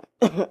problem,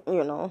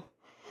 you know.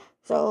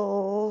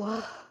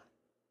 So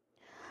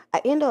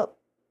I end up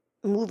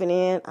moving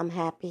in. I'm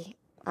happy.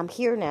 I'm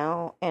here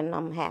now, and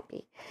I'm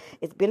happy.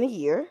 It's been a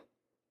year.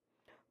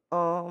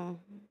 Um,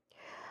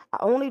 I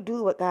only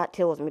do what God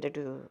tells me to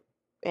do.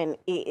 And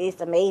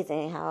it's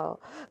amazing how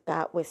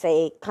God would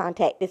say,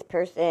 contact this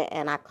person,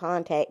 and I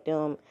contact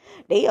them.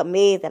 They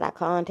amazed that I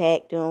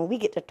contact them. We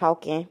get to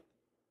talking.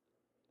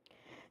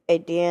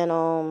 And then,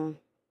 I'm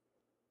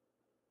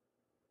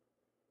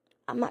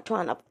not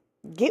trying to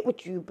get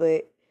with you,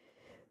 but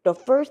the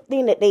first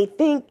thing that they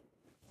think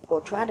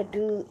or try to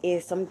do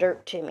is some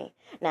dirt to me.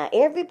 Now,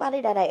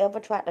 everybody that I ever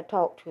tried to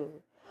talk to,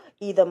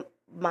 either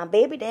my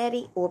baby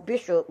daddy or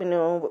Bishop, you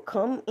know, would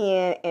come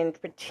in and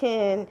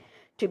pretend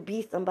to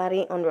be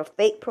somebody under a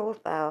fake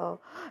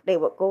profile. They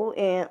would go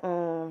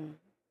and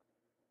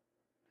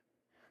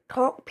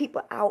talk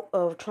people out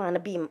of trying to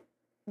be,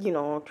 you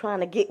know, trying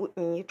to get with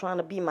me, trying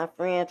to be my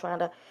friend, trying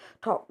to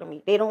talk to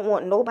me. They don't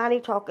want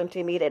nobody talking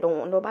to me. They don't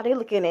want nobody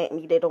looking at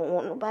me. They don't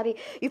want nobody,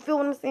 you feel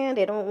what I'm saying?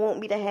 They don't want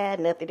me to have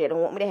nothing. They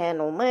don't want me to have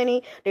no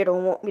money. They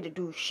don't want me to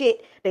do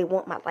shit. They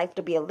want my life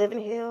to be a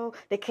living hell.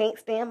 They can't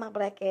stand my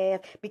black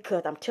ass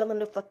because I'm telling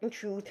the fucking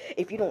truth.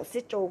 If you don't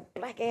sit your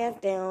black ass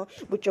down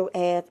with your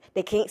ass,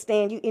 they can't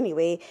stand you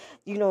anyway.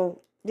 You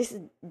know, this is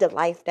the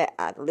life that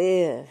I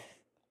live.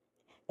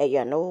 And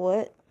you know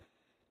what?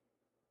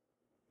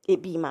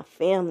 It be my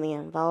family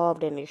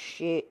involved in this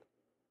shit.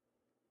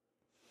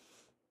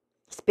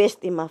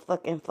 Especially my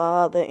fucking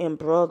father and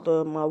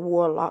brother, my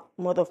warlock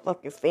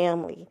motherfucking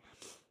family.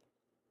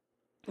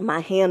 My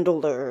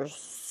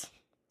handlers.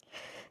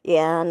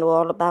 Yeah, I know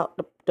all about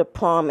the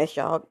promise.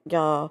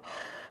 Y'all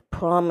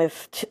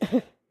promised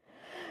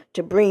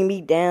to bring me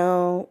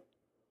down.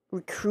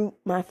 Recruit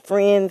my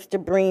friends to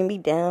bring me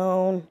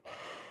down.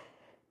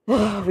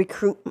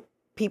 Recruit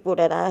people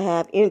that I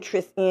have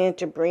interest in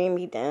to bring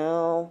me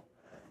down.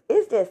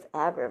 It's just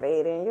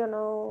aggravating, you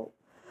know,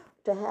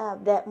 to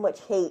have that much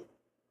hate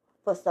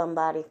for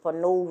somebody for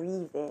no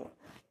reason.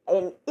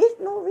 And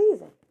it's no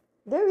reason.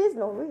 There is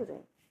no reason.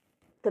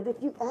 Because if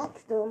you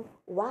ask them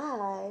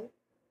why,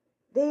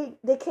 they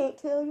can't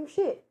tell you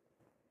shit.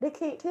 They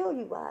can't tell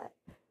you why.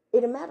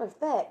 As a matter of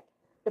fact,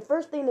 the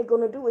first thing they're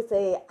going to do is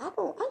say, I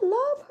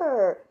love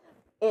her.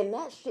 And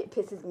that shit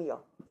pisses me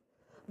off.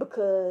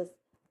 Because,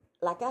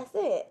 like I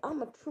said,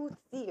 I'm a truth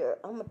seer.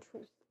 I'm a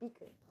truth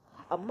speaker.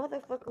 A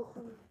motherfucker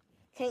who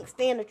can't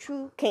stand the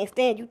truth, can't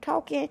stand you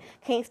talking,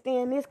 can't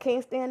stand this,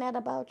 can't stand that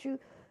about you,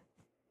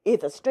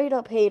 is a straight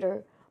up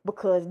hater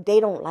because they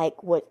don't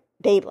like what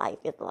their life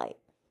is like.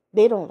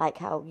 They don't like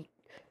how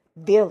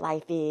their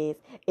life is,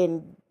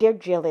 and they're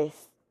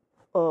jealous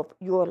of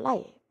your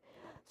life.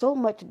 So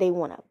much they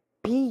want to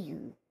be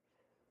you.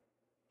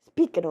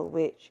 Speaking of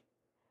which,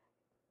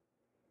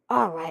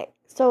 alright,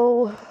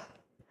 so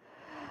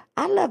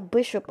I left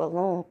Bishop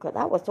alone because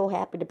I was so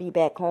happy to be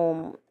back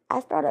home.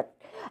 I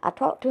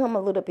talked to him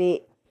a little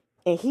bit,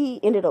 and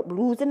he ended up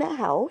losing that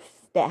house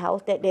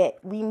that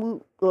we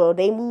moved,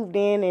 they moved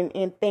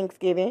in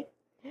Thanksgiving.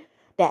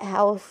 That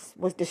house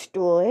was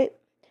destroyed.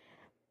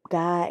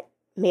 God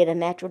made a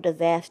natural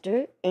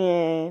disaster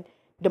and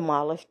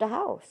demolished the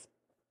house.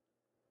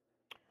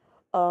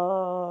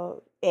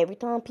 Every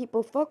time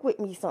people fuck with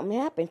me, something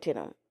happened to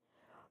them.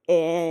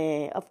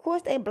 And of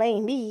course they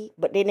blame me,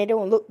 but then they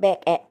don't look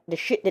back at the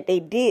shit that they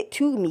did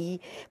to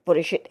me for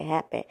the shit that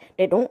happened.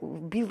 They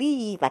don't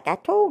believe, like I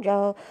told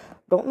y'all,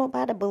 don't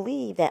nobody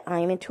believe that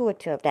I'm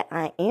intuitive, that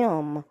I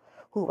am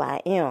who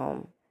I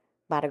am.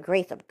 by the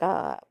grace of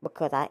God,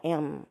 because I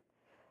am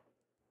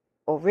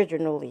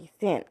originally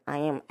sent. I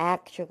am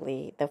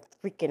actually the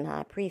freaking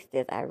high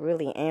priestess. I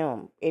really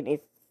am.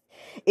 It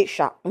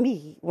shocked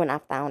me when I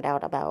found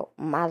out about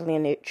my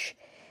lineage.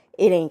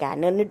 It ain't got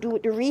nothing to do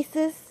with the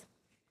Reeses.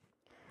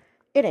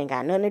 It ain't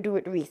got nothing to do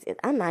with the Reeses.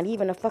 I'm not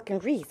even a fucking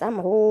Reese. I'm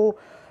a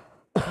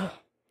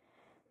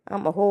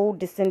whole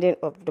descendant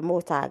of the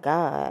Most High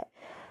God,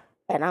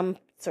 and I'm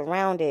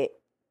surrounded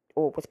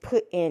or was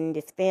put in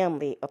this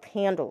family of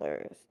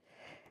handlers.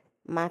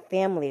 My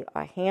family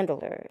are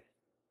handlers.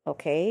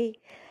 Okay.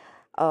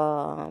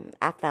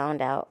 I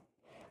found out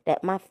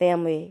that my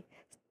family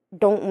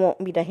don't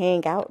want me to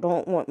hang out,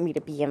 don't want me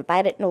to be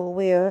invited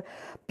nowhere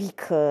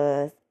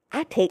because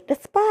I take the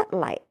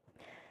spotlight.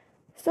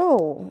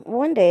 So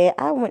one day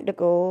I went to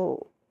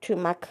go to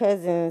my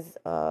cousin's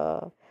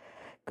not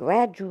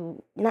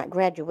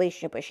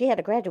graduation, but she had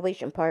a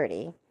graduation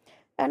party,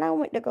 and I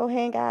went to go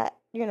hang out,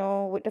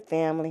 with the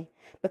family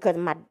because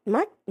my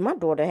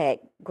daughter had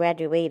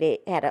graduated,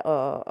 had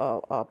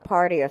a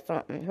party or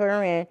something.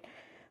 Her and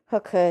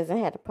her cousin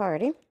had a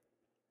party,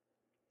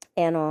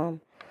 and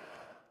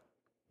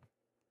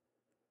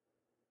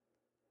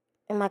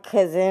my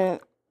cousin,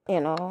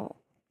 you know,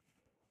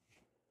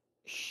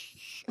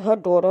 her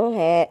daughter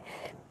had,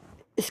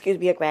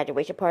 a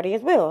graduation party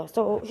as well.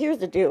 So here's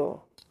the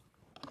deal.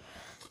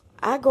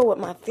 I go with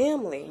my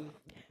family,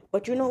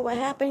 but you know what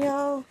happened,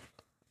 y'all?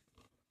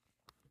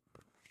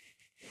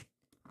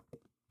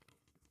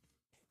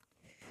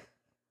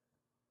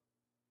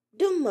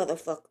 Them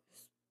motherfuckers,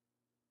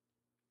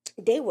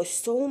 they were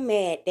so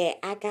mad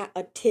that I got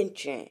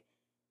attention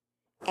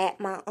at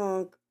my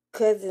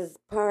cousin's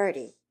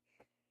party.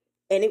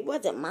 And it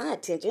wasn't my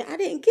attention. I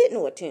didn't get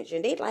no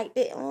attention. They liked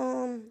it,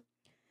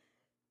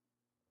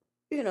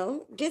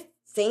 just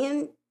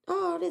saying,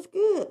 oh, that's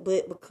good.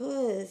 But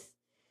because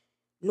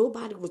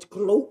nobody was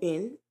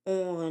gloating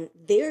on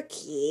their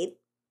kid,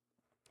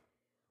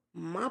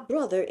 my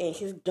brother and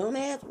his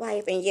dumbass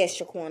wife, and yes,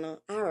 Shaquana,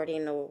 I already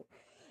know.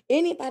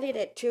 Anybody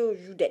that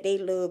tells you that they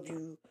love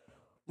you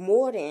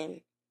more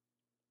than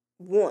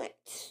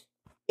once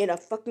in a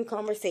fucking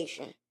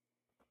conversation,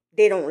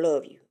 they don't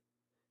love you.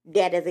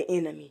 That is an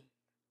enemy.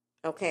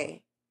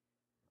 Okay?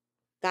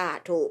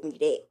 God told me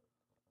that.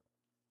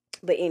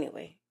 But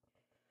anyway,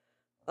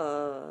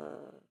 uh,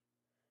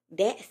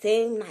 that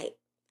same night,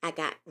 I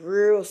got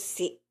real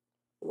sick.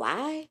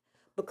 Why?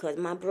 Because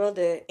my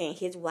brother and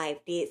his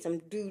wife did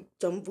some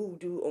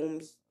voodoo on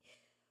me.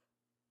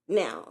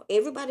 Now,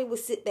 everybody would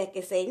sit back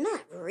and say,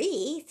 not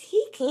Reese.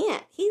 He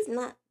can't. He's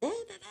not. Da,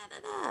 da, da, da,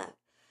 da.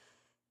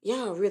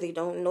 Y'all really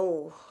don't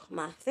know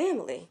my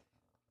family.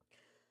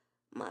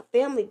 My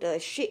family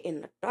does shit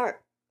in the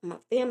dark. My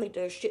family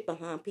does shit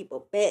behind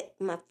people's back.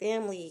 My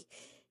family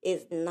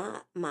is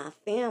not my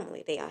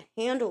family. They are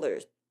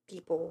handlers,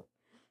 people.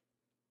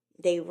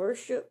 They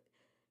worship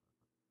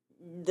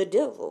the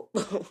devil,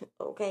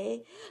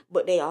 okay?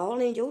 But they all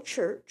in your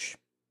church.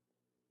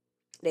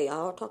 They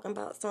all talking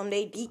about some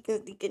they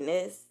deacons,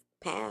 deaconess,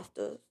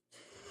 pastors,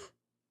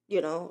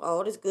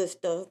 all this good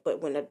stuff.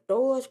 But when the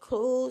doors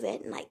close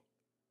at night,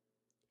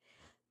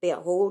 they're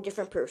a whole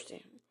different person.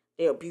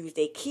 They abuse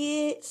their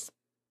kids,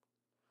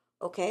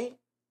 okay?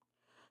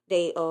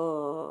 They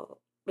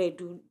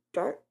do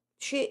dark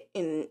shit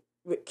and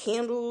with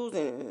candles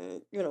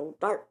and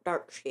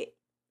dark shit.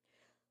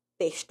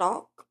 They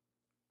stalk.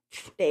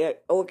 They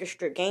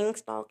orchestrate gang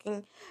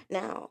stalking.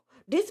 Now,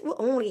 this will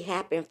only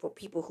happen for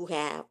people who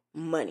have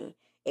money.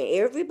 And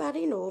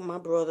everybody know my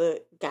brother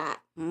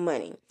got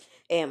money.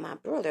 And my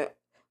brother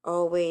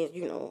always,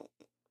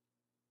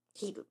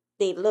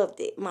 they loved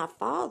it. My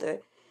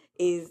father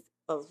is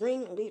a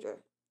ringleader.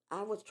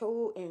 I was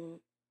told and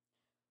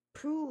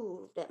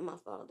proved that my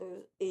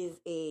father is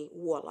a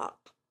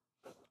warlock,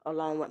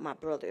 along with my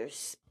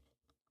brothers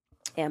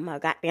and my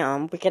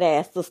goddamn wicked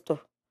ass sister.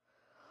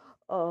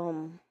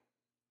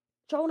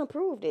 Showed and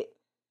proved it.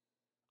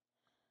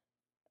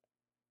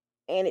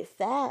 And it's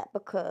sad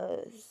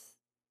because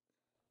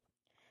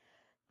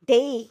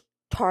they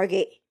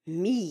target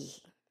me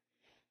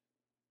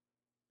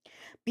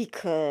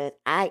because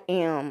I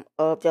am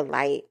of the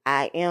light.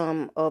 I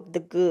am of the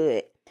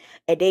good.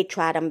 And they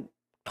try to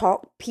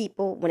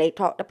when they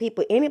talk to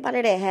people,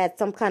 anybody that has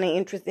some kind of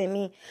interest in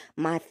me,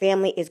 my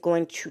family is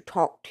going to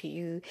talk to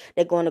you.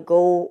 They're going to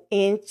go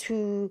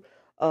into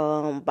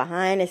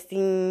behind the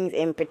scenes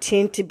and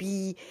pretend to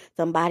be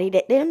somebody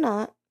that they're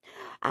not.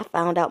 I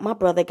found out my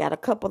brother got a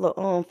couple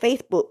of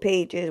Facebook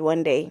pages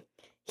one day.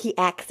 He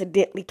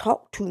accidentally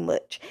talked too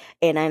much.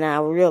 And then I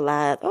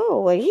realized,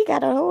 oh, well, he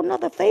got a whole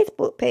nother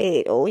Facebook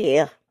page. Oh,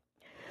 yeah.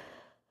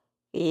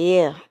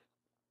 Yeah.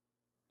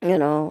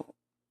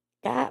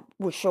 God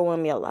was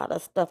showing me a lot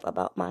of stuff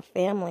about my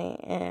family.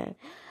 And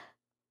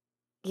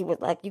he was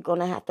like, you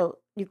have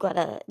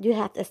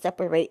to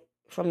separate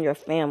from your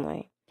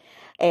family.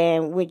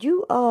 And when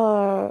you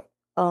are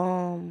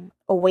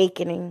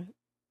awakening,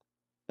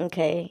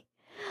 okay,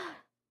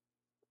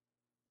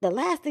 the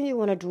last thing you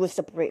want to do is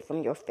separate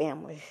from your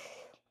family.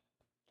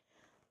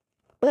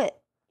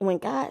 But when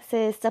God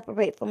says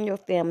separate from your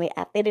family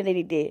after that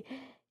he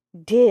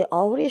did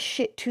all this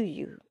shit to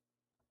you,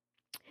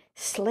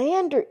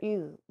 slandered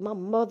you. My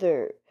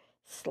mother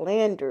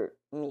slandered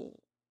me,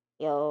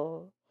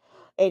 yo.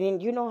 And then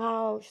you know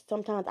how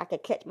sometimes I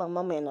could catch my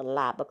mama in a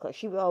lie because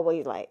she was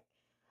always like,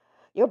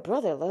 "Your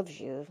brother loves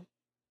you."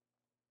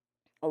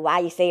 Why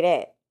you say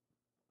that?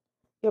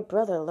 Your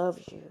brother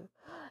loves you.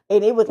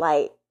 And it was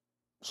like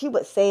she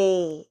would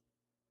say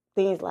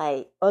things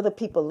like, "Other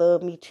people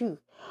love me too,"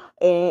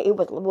 and it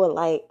was more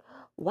like,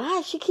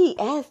 why she keep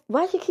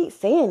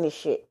saying this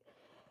shit?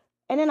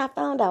 And then I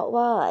found out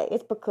why.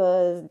 It's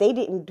because they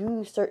didn't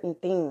do certain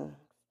things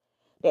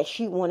that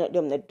she wanted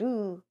them to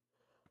do,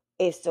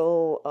 and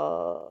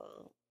so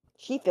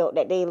she felt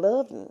that they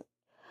loved me.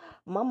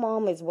 My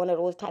mom is one of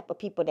those type of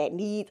people that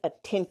needs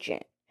attention.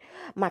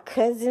 My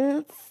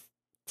cousins,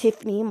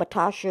 Tiffany,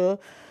 Matasha,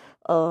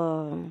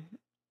 um,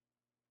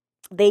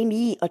 they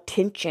need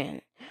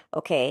attention.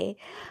 Okay,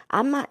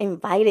 I'm not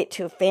invited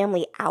to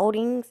family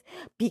outings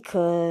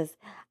because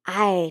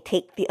I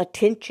take the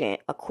attention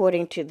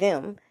according to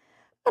them.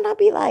 And I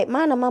be like,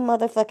 mind my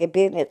motherfucking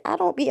business. I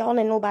don't be all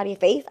in nobody's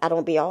face. I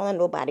don't be all in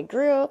nobody's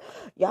grill.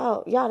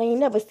 Y'all ain't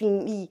never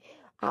seen me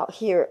out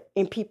here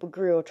in people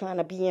grill trying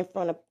to be in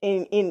front of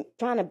in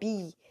trying to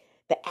be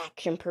the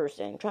action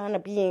person, trying to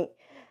be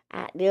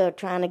out there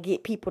trying to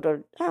get people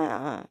to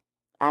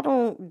I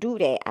don't do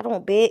that. I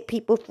don't beg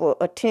people for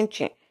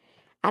attention.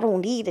 I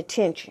don't need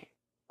attention.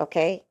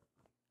 Okay?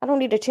 I don't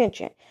need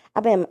attention.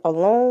 I've been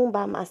alone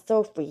by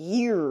myself for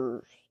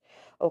years.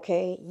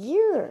 Okay?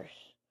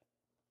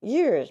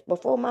 Years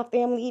before my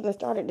family even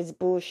started this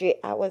bullshit.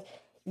 I was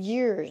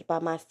years by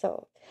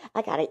myself.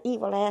 I got an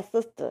evil ass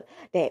sister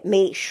that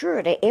made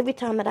sure that every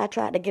time that I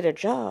tried to get a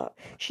job,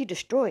 she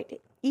destroyed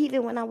it.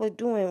 Even when I was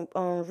doing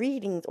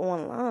readings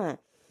online,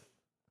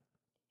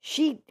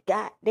 she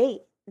got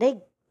they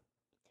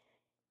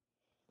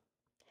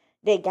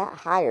got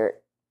hired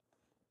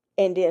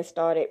and then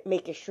started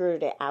making sure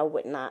that I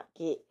would not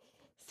get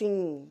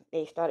seen.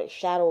 They started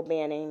shadow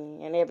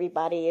banning and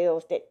everybody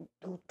else that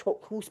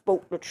who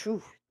spoke the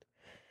truth.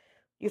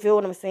 You feel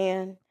what I'm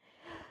saying?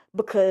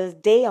 Because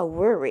they are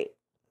worried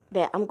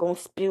that I'm gonna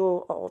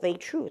spill all their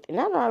truth, and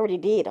I already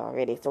did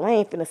already. So I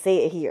ain't finna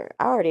say it here.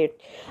 I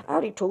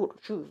already told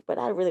the truth, but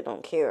I really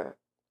don't care.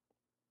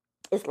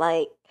 It's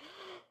like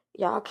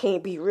y'all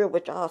can't be real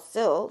with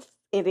yourselves,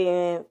 and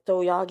then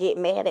so y'all get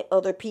mad at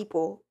other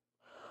people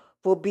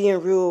for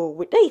being real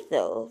with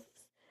themselves,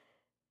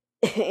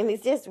 and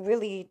it's just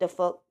really the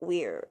fuck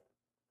weird.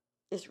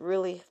 It's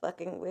really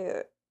fucking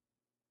weird.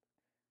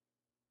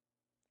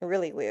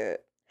 Really weird.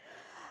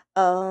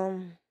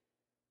 Um.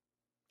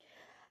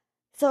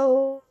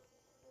 So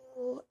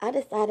I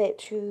decided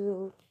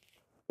to.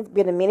 It's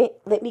been a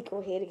minute. Let me go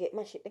ahead and get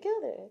my shit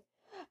together.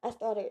 I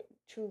started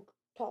to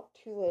talk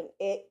to an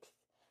ex,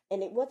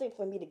 and it wasn't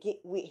for me to get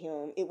with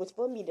him. It was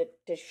for me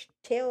to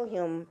tell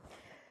him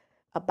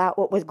about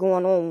what was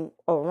going on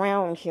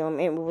around him.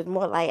 And it was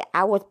more like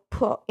I was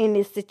put in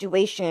this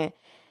situation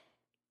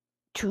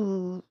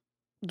to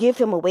give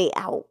him a way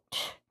out.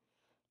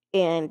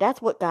 And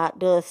that's what God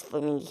does for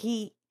me.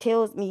 He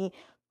tells me,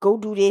 go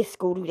do this,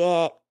 go do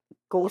that,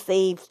 go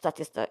save such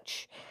and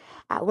such.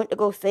 I went to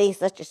go save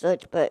such and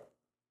such, but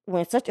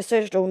when such and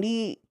such don't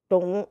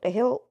want the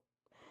help,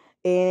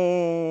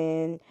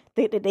 and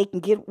think that they can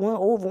get one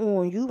over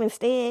on you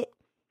instead,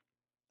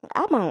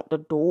 I'm out the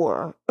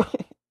door.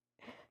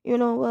 You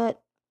know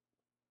what?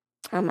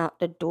 I'm out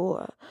the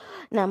door.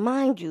 Now,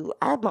 mind you,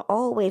 I'm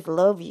always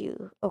love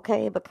you,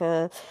 okay?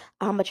 Because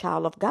I'm a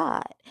child of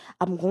God.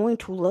 I'm going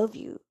to love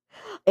you.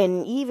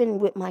 And even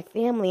with my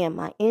family and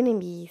my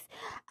enemies,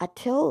 I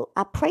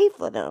pray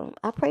for them.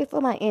 I pray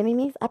for my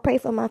enemies. I pray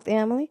for my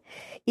family.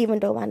 Even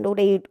though I know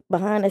they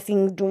behind the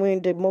scenes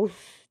doing the most,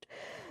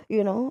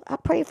 I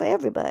pray for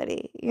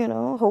everybody,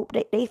 hope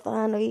that they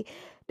find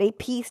they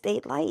peace, they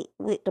light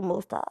with the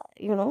Most High.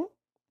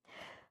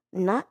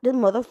 Not the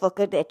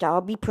motherfucker that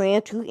y'all be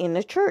praying to in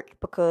the church,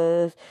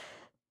 because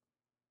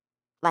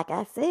like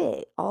I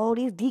said, all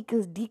these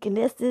deacons,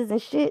 deaconesses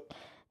and shit,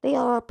 they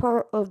are a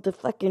part of the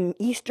fucking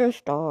Eastern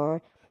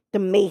Star, the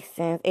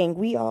Masons, and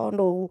we all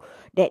know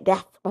that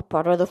that's a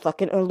part of the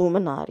fucking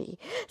Illuminati.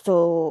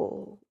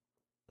 So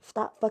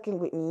stop fucking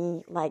with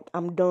me like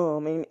I'm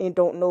dumb and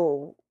don't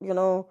know,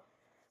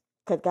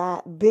 because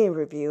God been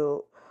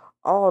revealed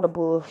all the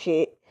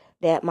bullshit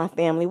that my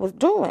family was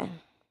doing.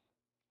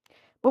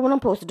 But what I'm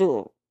supposed to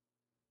do?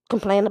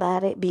 Complain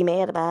about it, be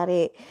mad about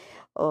it.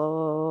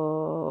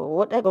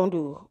 What that gonna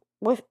do?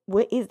 What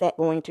is that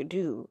going to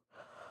do?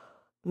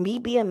 Me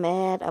being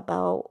mad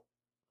about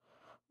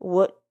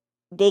what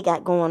they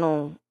got going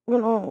on,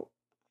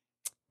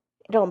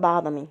 it don't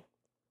bother me,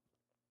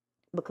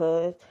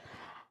 because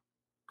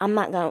I'm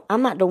not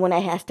the one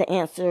that has to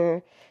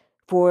answer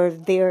for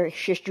their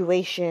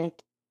situation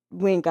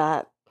when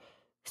God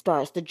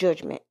starts the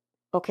judgment.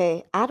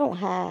 Okay, I don't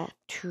have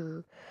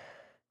to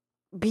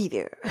be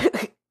there.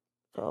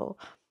 So,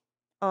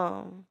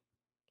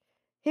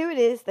 here it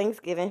is,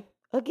 Thanksgiving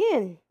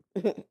again.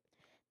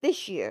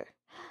 This year,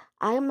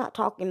 I am not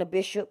talking to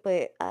Bishop,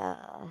 but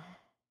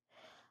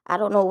I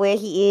don't know where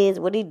he is,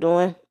 what he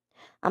doing.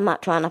 I'm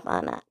not trying to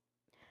find out.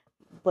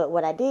 But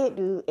what I did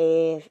do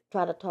is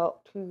try to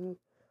talk to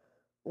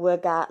where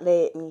God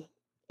led me.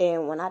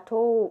 And when I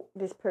told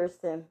this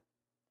person,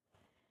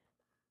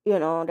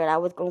 that I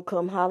was gonna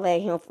come holler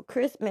at him for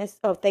Christmas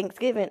or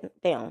Thanksgiving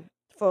down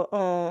for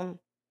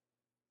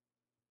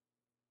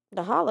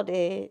the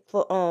holiday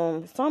for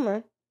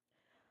summer,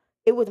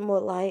 it was more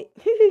like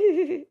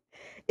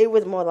it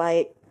was more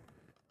like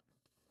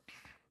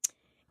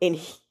in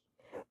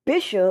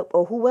Bishop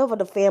or whoever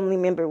the family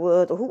member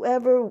was or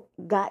whoever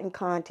got in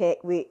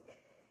contact with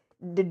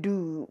the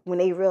dude when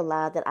they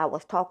realized that I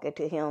was talking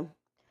to him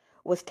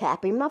was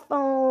tapping my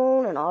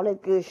phone and all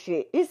that good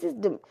shit.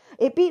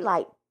 It be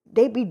like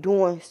they be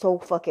doing so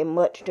fucking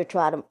much to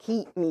try to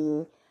keep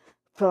me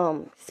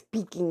from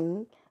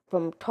speaking,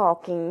 from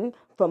talking,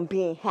 from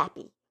being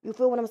happy. You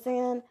feel what I'm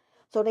saying?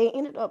 So they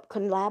ended up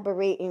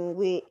collaborating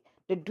with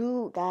the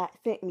dude God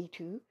sent me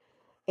to,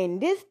 and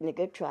this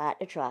nigga tried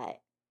to try it.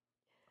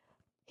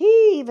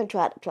 He even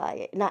tried to try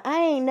it. Now,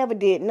 I ain't never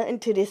did nothing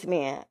to this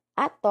man.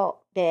 I thought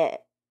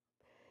that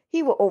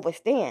he would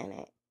overstand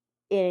it.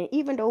 And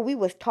even though we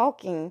was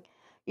talking,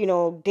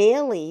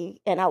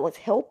 daily, and I was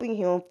helping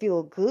him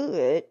feel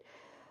good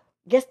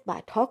just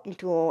by talking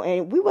to him,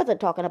 and we wasn't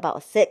talking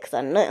about sex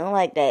or nothing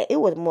like that. It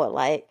was more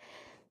like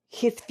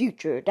his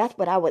future. That's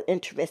what I was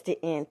interested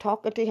in,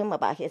 talking to him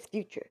about his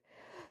future.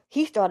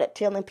 He started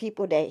telling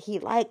people that he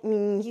liked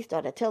me. He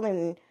started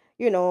telling,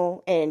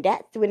 and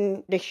that's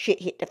when the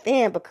shit hit the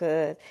fan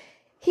because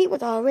he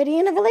was already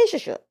in a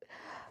relationship.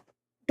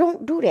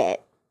 Don't do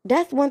that.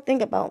 That's one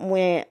thing about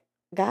when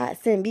God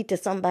sent me to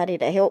somebody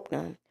to help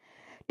them.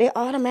 They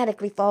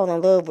automatically fall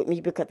in love with me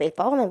because they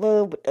fall in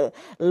love with the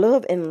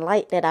love and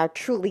light that I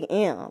truly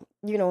am.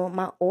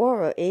 My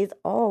aura is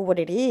all what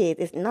it is.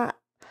 It's not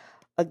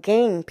a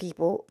game,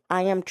 people.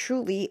 I am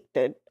truly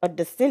a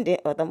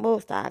descendant of the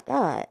Most High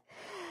God.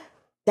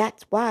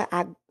 That's why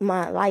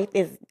my life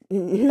is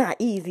not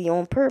easy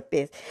on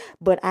purpose.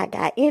 But I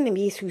got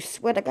enemies who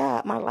swear to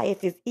God my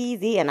life is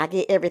easy and I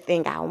get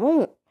everything I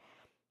want.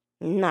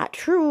 Not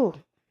true.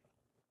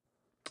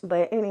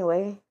 But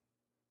anyway,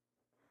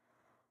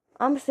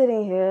 I'm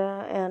sitting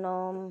here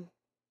and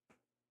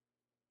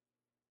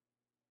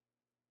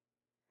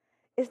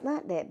it's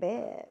not that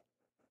bad.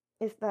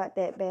 It's not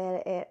that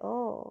bad at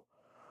all.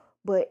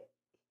 But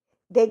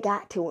they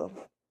got to him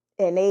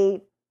and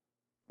they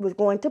was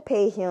going to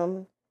pay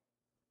him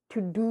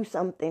to do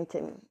something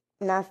to me.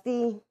 Now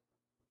see,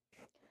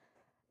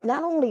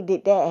 not only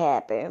did that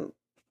happen,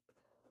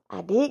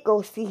 I did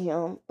go see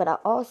him, but I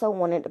also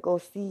wanted to go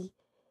see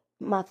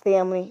my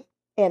family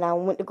and I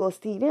went to go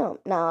see them.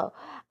 Now,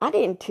 I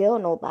didn't tell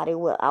nobody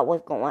where I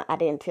was going. I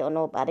didn't tell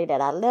nobody that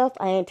I left.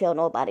 I didn't tell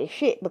nobody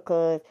shit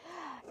because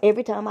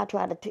every time I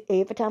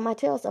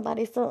tell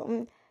somebody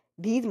something,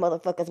 these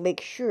motherfuckers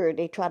make sure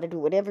they try to do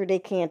whatever they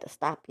can to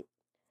stop it.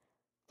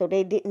 So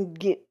they didn't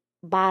get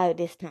by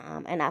this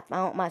time. And I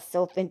found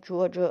myself in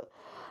Georgia,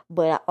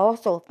 but I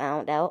also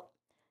found out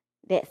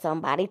that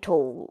somebody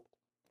told.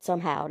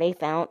 Somehow they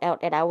found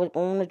out that I was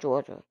going to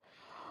Georgia.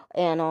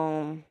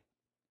 And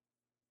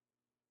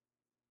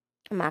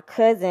my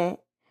cousin,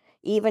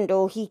 even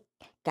though he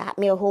got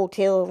me a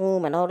hotel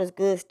room and all this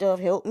good stuff,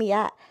 helped me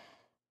out,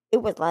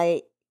 it was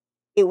like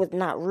it was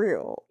not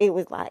real. It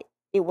was like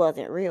it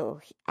wasn't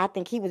real. I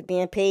think he was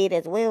being paid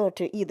as well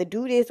to either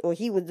do this or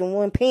he was the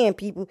one paying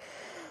people.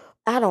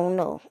 I don't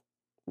know.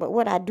 But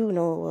what I do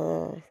know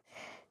was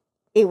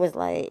it was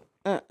like,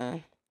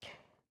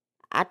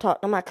 I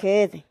talked to my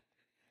cousin.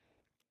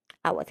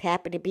 I was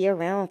happy to be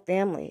around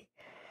family.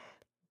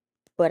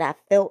 But I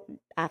felt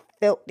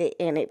it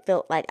and it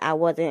felt like I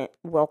wasn't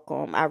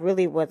welcome. I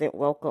really wasn't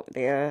welcome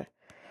there.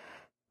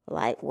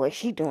 Like, what's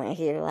she doing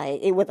here?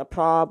 Like, it was a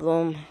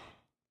problem.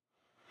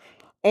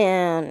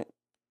 And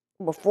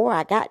before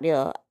I got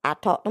there, I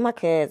talked to my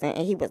cousin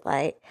and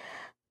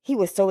he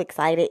was so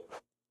excited.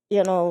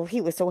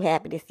 He was so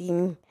happy to see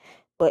me.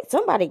 But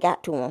somebody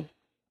got to him.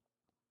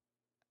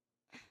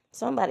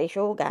 Somebody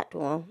sure got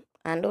to him.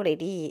 I know they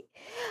did.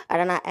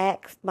 And then I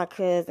asked my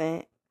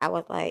cousin, I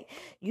was like,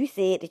 you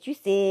said,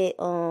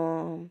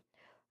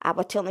 I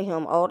was telling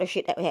him all the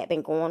shit that had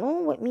been going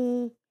on with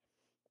me.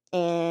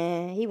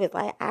 And he was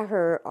like, I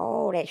heard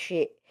all that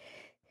shit.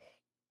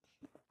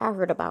 I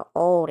heard about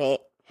all that.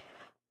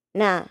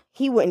 Now,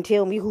 he wouldn't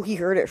tell me who he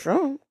heard it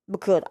from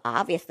because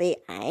obviously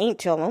I ain't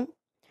tell him.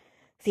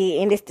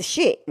 See, and it's the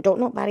shit.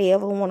 Don't nobody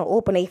ever want to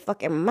open a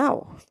fucking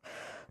mouth.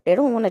 They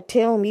don't want to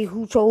tell me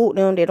who told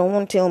them. They don't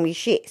want to tell me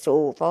shit.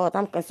 So, as far as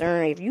I'm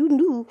concerned, if you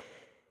knew,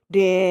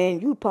 then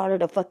you part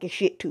of the fucking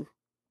shit too.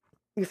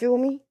 You feel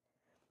me?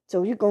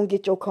 So, you going to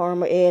get your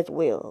karma as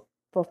well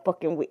for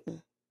fucking with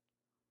me.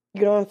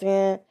 You know what I'm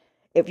saying?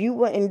 If you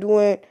wasn't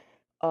doing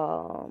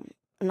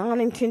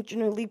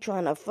non-intentionally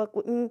trying to fuck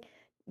with me,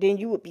 then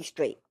you would be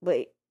straight.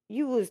 But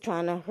you was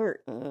trying to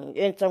hurt me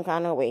in some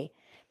kind of way.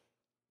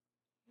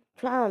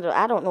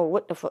 I don't know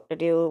what the fuck the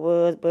deal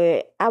was,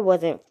 but I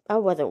wasn't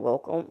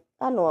welcome.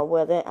 I know I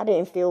wasn't. I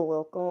didn't feel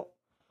welcome.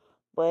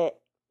 but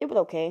it was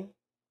okay.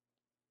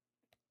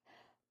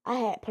 I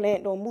had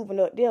planned on moving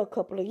up there a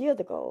couple of years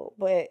ago,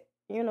 but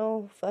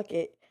fuck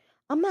it.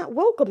 I'm not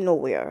welcome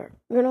nowhere.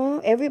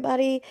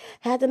 Everybody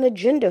has an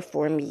agenda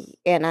for me,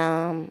 and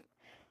I'm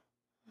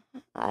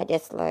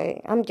just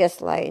like,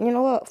 you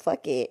know what?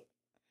 Fuck it.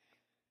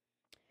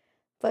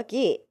 I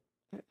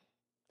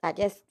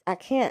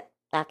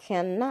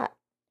cannot.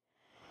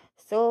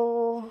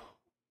 So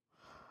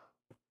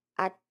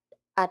I,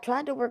 I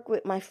tried to work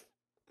with my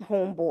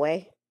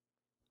homeboy,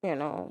 you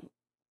know,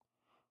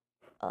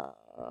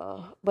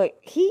 but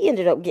he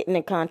ended up getting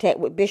in contact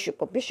with Bishop,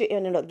 but Bishop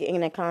ended up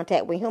getting in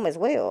contact with him as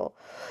well,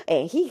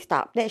 and he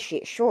stopped that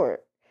shit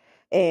short.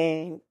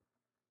 And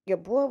your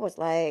boy was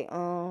like,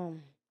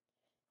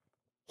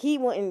 he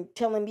wasn't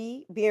telling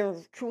me,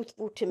 being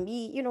truthful to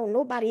me.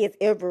 Nobody is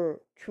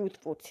ever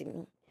truthful to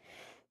me.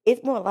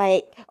 It's more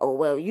like, oh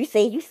well, you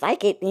say you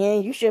psychic,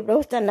 then you should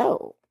know to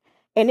know,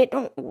 and it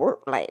don't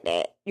work like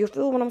that. You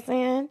feel what I'm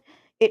saying?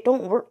 It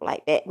don't work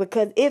like that,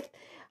 because if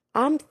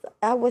I'm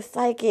I was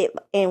psychic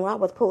and I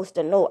was supposed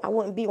to know, I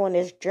wouldn't be on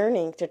this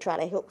journey to try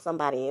to help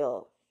somebody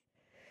else.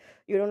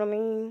 You know what I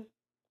mean?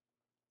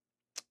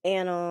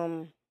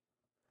 And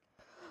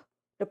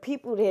the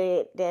people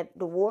that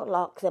the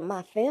warlocks in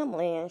my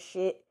family and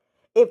shit,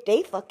 if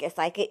they fucking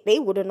psychic, they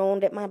would have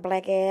known that my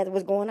black ass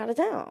was going out of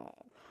town.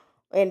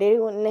 And they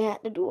wouldn't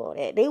have to do all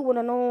that. They would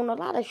have known a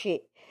lot of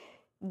shit.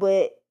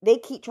 But they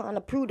keep trying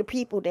to prove to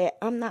people that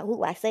I'm not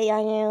who I say I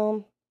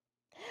am.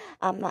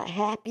 I'm not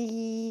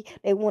happy.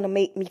 They want to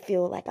make me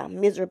feel like I'm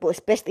miserable,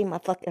 especially my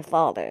fucking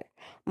father.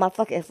 My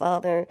fucking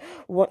father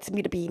wants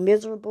me to be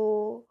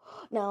miserable.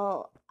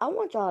 Now, I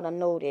want y'all to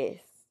know this.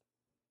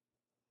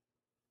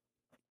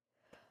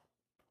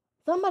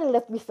 Somebody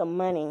left me some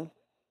money,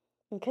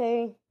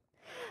 okay?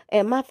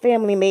 And my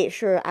family made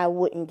sure I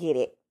wouldn't get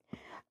it.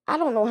 I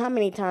don't know how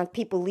many times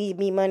people leave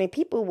me money.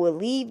 People will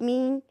leave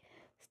me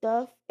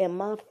stuff, and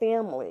my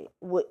family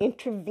will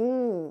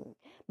intervene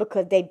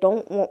because they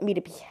don't want me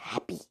to be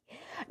happy.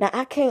 Now,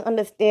 I can't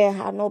understand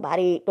how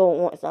nobody don't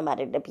want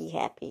somebody to be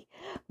happy,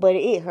 but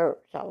it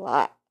hurts a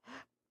lot,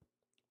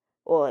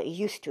 or it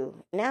used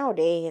to.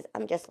 Nowadays,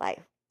 I'm just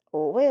like,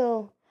 oh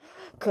well,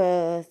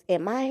 because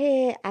in my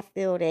head, I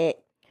feel that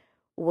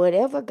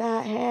whatever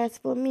God has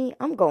for me,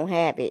 I'm going to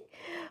have it.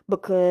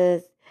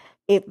 Because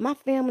if my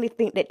family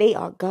think that they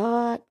are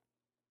God,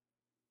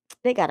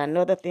 they got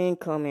another thing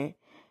coming.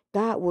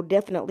 God will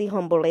definitely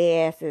humble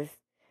their asses.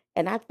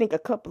 And I think a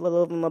couple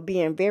of them are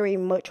being very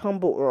much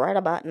humbled right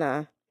about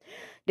now.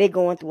 They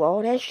going through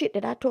all that shit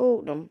that I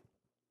told them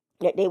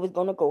that they was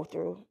gonna go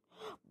through.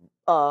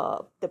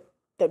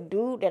 The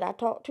dude that I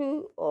talked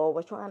to or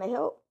was trying to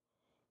help,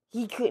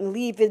 he couldn't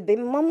leave his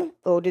baby mama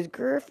or his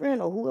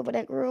girlfriend or whoever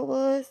that girl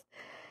was.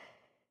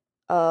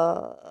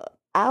 uh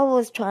I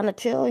was trying to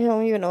tell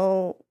him, you in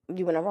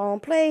the wrong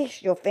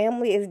place. Your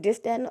family is this,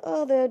 that, and the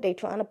other. They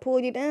trying to pull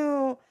you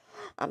down.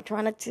 I'm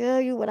trying to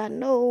tell you what I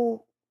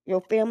know.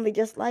 Your family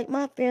just like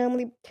my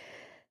family.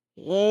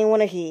 You ain't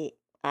want to hear it.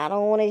 I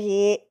don't want to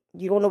hear it.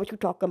 You don't know what you're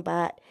talking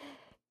about.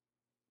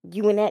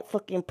 You and that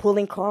fucking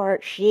pulling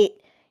card shit.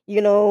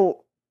 You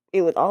know,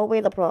 it was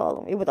always a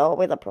problem. It was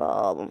always a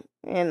problem.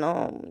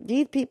 And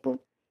these people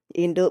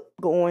end up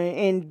going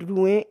and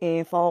doing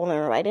and falling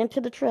right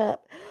into the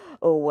trap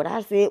or what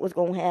I said was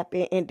gonna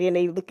happen, and then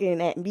they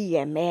looking at me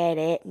and mad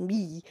at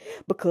me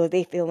because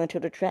they fell into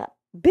the trap.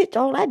 Bitch,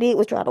 all I did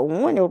was try to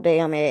warn your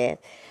damn ass.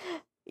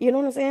 You know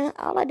what I'm saying?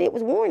 All I did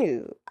was warn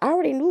you. I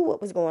already knew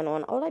what was going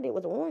on. All I did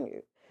was warn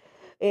you.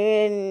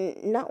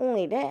 And not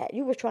only that,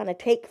 you was trying to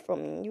take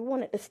from me. You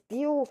wanted to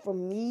steal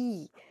from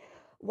me.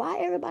 Why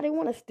everybody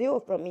want to steal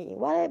from me?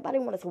 Why everybody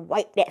want to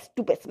wipe that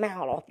stupid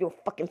smile off your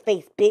fucking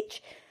face, bitch?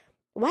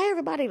 Why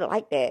everybody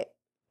like that?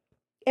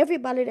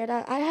 Everybody that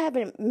I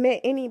haven't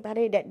met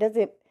anybody that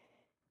doesn't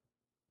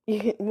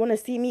want to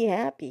see me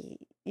happy,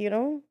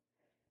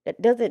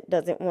 that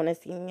doesn't want to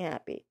see me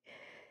happy.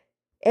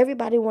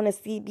 Everybody want to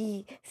see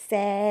me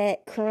sad,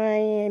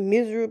 crying,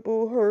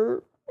 miserable,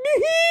 hurt,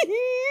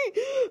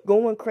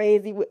 going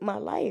crazy with my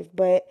life.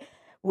 But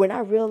when I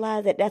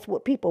realized that that's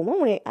what people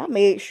wanted, I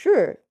made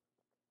sure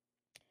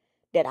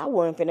that I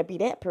wasn't going to be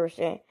that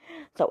person.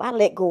 So I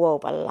let go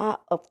of a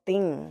lot of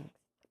things,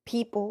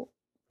 people,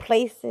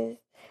 places,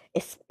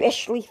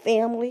 especially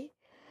family,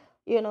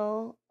 you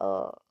know,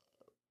 uh,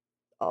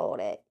 all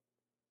that.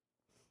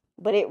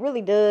 But it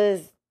really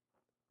does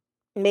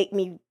make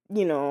me,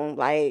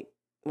 like,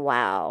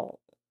 wow,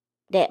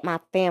 that my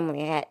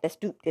family had to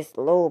stoop this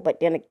low. But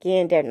then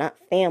again, they're not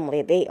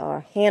family, they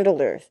are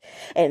handlers.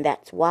 And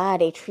that's why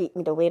they treat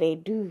me the way they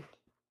do.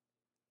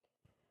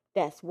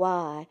 That's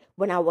why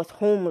when I was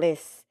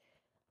homeless,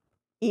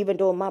 even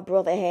though my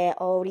brother had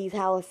all these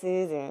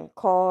houses and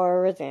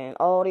cars and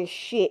all this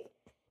shit,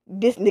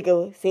 this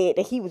nigga said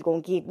that he was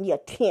gonna give me a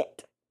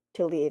tent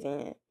to live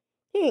in.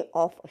 He ain't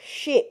offer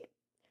shit.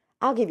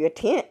 I'll give you a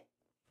tent.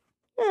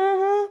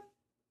 Uh-huh.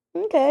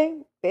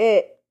 Okay.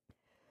 Bet.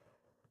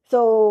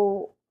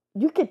 So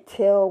you could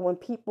tell when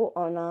people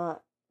are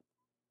not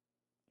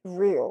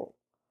real.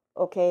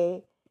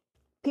 Okay.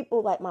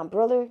 People like my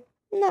brother,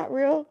 Not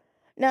real.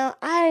 Now,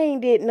 I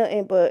ain't did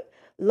nothing but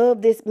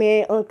love this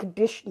man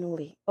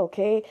unconditionally,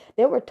 okay?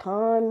 There were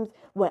times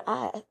when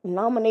I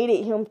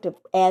nominated him to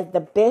as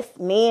the best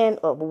man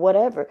of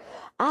whatever.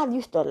 I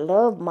used to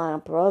love my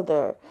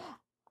brother.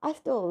 I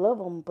still love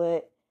him,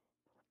 but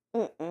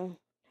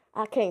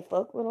I can't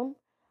fuck with him.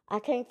 I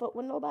can't fuck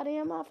with nobody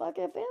in my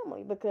fucking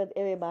family because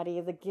everybody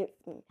is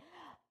against me.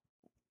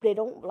 They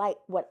don't like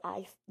what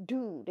I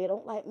do. They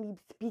don't like me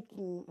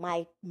speaking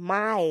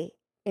my,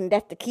 and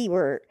that's the key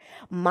word,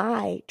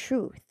 my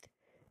truth.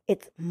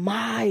 It's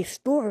my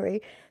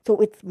story, so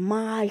it's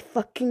my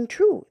fucking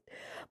truth.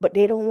 But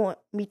they don't want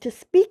me to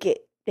speak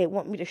it. They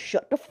want me to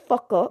shut the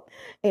fuck up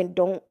and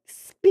don't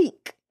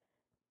speak.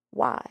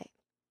 Why?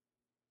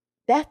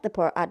 That's the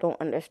part I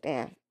don't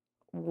understand.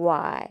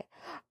 Why?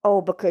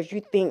 Oh, because you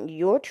think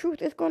your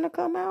truth is going to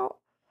come out?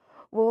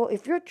 Well,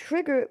 if you're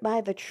triggered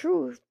by the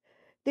truth,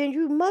 then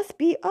you must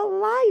be a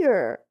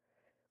liar.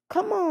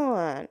 Come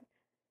on.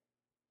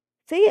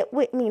 Say it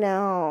with me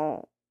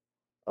now.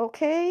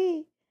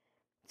 Okay?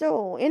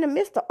 So, in the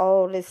midst of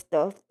all this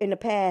stuff in the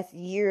past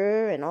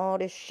year and all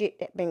this shit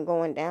that been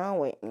going down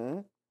with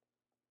me,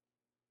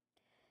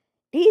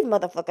 these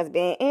motherfuckers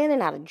been in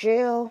and out of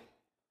jail.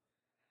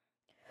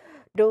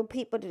 Those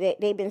people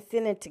that they been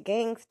sending to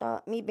gang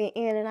stop me been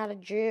in and out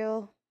of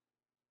jail.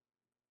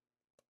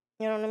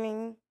 You know what I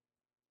mean?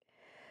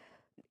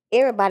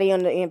 Everybody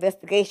under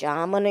investigation.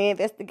 I'm under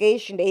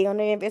investigation. They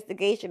under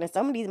investigation. And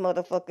some of these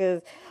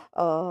motherfuckers,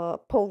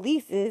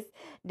 polices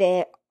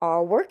that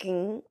are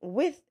working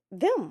with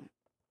them.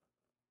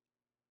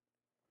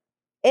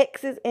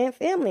 Exes and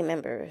family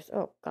members.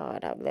 Oh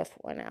God, I've left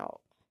one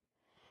out.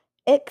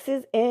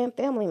 Exes and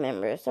family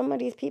members. Some of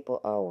these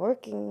people are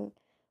working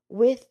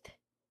with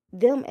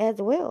them as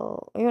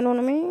well. You know what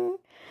I mean?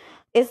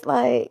 It's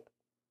like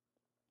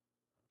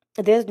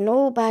there's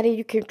nobody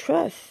you can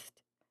trust.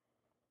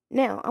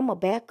 Now, I'm going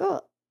to back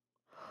up.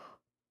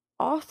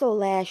 Also,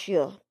 last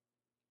year,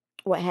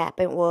 what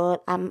happened was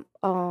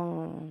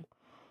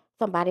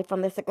somebody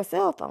from the Sickle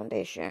Cell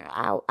Foundation.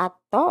 I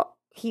thought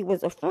he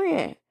was a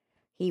friend.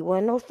 He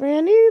wasn't no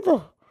friend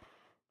either.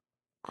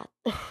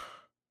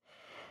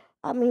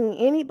 I mean,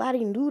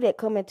 anybody new that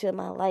come into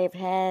my life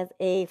has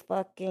a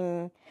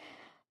fucking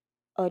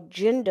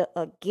agenda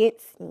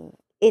against me.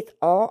 It's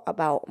all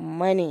about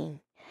money.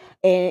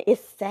 And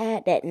it's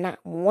sad that not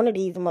one of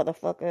these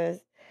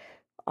motherfuckers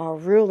are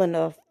real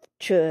enough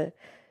to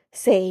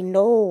say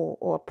no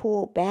or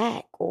pull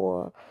back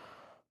or,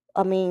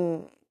 I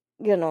mean,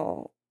 you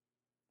know,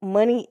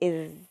 money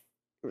is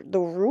the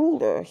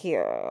ruler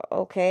here,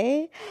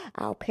 okay?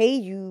 I'll pay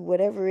you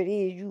whatever it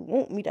is you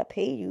want me to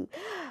pay you.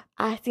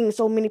 I've seen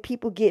so many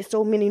people get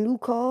so many new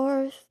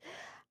cars.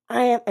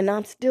 I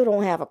still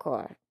don't have a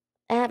car.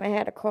 I haven't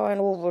had a car in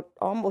over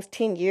almost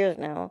 10 years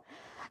now.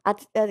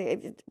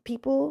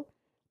 People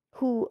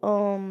who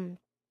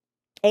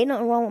ain't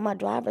nothing wrong with my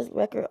driver's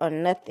record or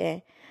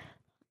nothing.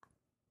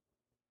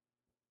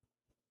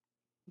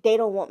 They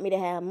don't want me to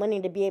have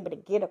money to be able to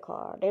get a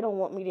car. They don't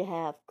want me to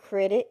have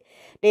credit.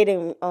 They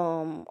didn't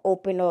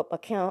open up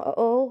account.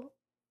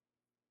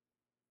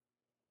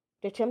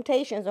 The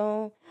Temptation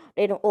Zone.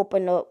 They don't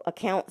open up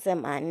accounts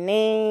in my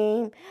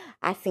name.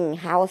 I seen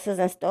houses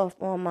and stuff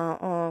on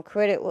my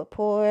credit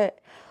report.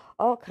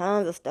 All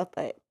kinds of stuff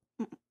that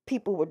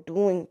people were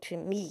doing to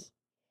me.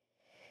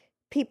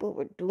 People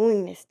were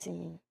doing this to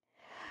me.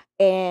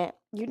 And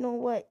you know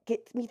what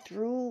gets me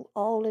through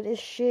all of this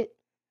shit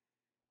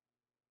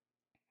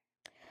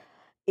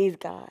is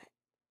God.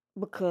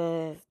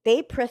 Because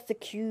they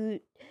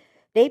persecuted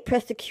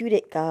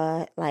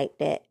God like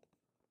that.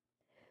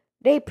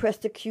 They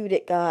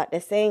persecuted God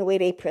the same way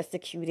they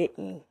persecuted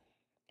me.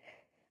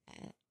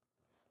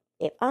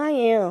 If I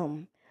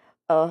am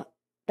a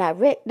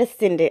direct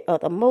descendant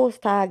of the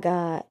Most High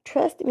God,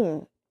 trust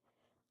me,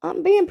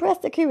 I'm being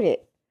persecuted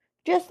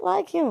just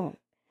like him.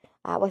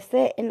 I was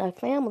set in a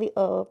family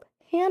of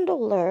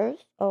handlers,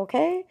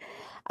 okay?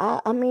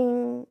 I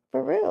mean,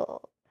 for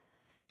real.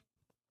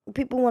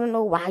 People want to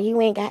know why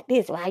you ain't got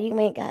this, why you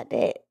ain't got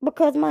that.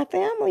 Because my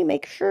family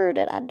makes sure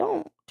that I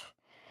don't.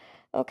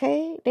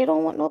 Okay? They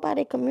don't want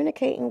nobody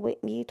communicating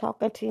with me,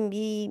 talking to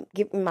me,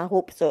 giving my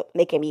hopes up,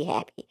 making me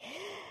happy.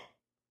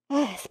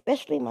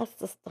 Especially my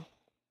sister.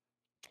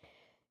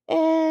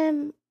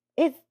 And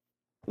it's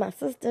my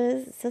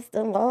sisters,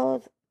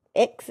 sister-in-laws,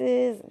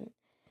 exes. And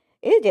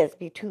it just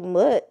be too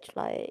much.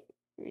 Like,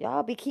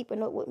 y'all be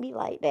keeping up with me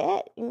like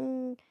that.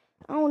 And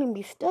I don't even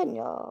be studying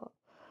y'all.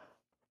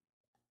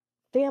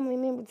 Family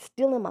members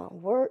stealing my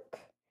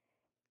work.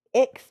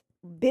 Ex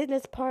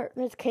business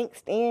partners can't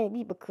stand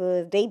me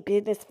because they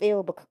business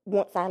failed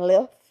once I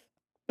left.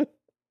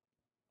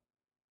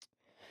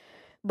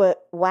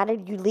 But why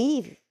did you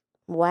leave?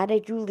 Why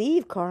did you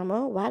leave,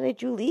 Karma? Why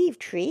did you leave,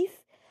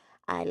 Treese?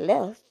 I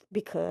left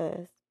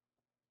because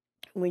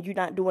when you're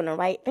not doing the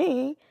right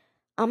thing,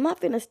 I'm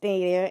not finna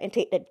stay there and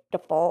take the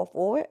fall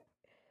for it.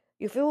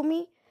 You feel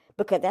me?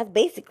 Because that's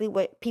basically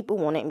what people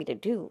wanted me to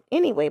do.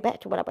 Anyway,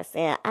 back to what I was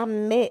saying. I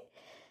met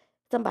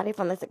somebody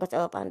from the Sickle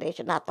Cell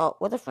Foundation I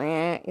thought was a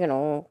friend, you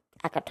know.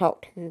 I could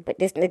talk to, but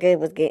this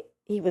nigga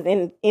he was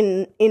in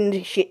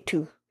the shit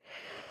too.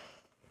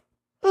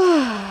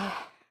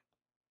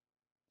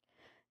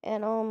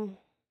 And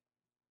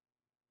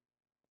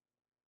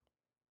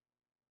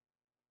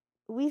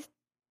we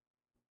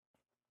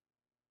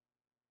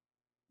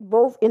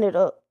both ended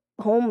up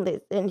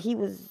homeless, and he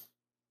was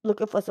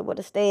looking for somewhere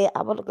to stay.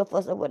 I was looking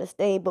for somewhere to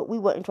stay, but we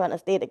wasn't trying to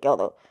stay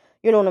together.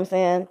 You know what I'm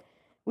saying?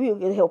 We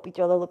would help each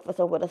other look for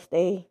somewhere to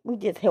stay. We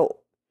just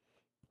help.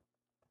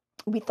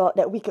 We thought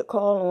that we could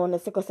call on the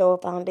Sickle Cell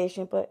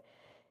Foundation, but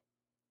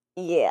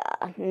yeah,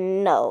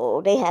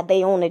 no, they have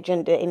their own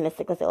agenda in the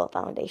Sickle Cell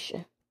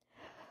Foundation.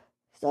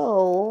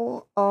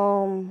 So,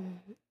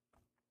 long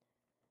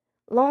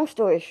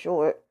story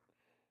short,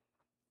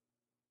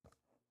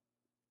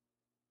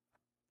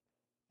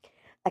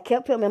 I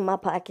kept him in my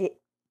pocket,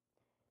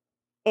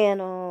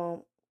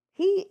 and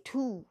he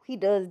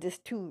does this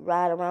too,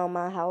 ride around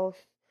my house,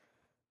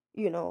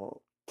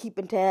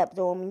 keeping tabs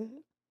on me.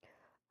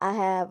 I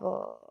have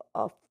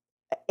a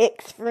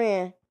ex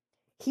friend,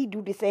 he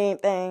do the same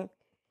thing.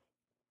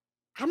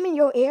 I'm in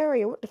your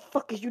area. What the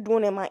fuck is you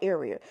doing in my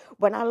area?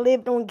 When I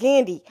lived on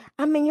Gandy,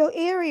 I'm in your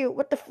area.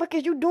 What the fuck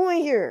is you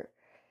doing here?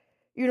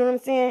 You know what I'm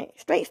saying?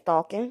 Straight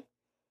stalking.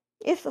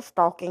 It's a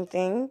stalking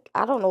thing.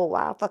 I don't know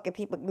why fucking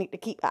people need to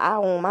keep an eye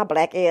on my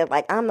black ass.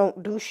 Like, I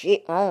don't do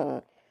shit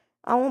wrong.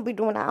 I won't be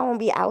doing that. I won't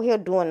be out here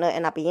doing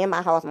nothing. I be in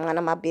my house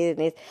minding my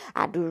business.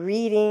 I do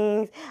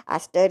readings. I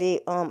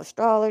study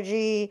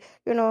astrology,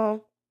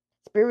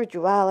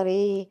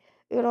 spirituality.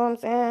 You know what I'm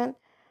saying?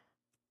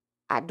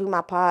 I do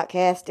my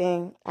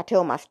podcasting. I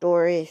tell my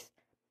stories,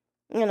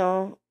 you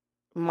know,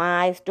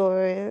 my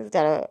stories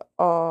that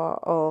are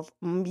of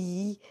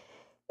me.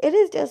 It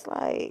is just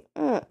like,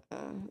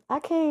 I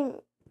can't,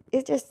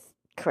 it's just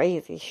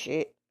crazy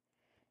shit.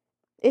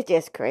 It's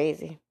just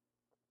crazy.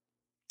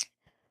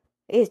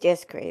 It's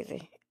just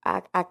crazy.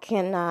 I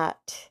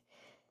cannot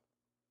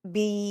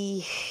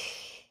be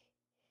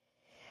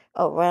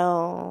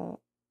around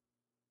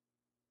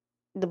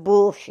the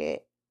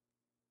bullshit.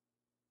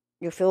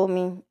 You feel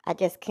me? I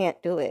just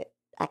can't do it.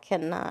 I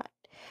cannot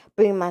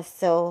bring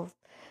myself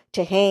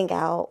to hang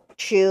out,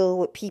 chill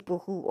with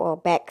people who are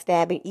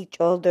backstabbing each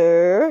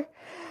other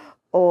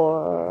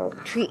or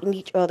treating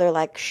each other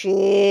like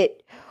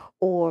shit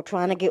or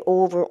trying to get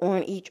over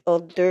on each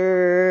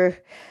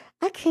other.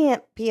 I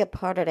can't be a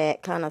part of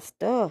that kind of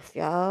stuff,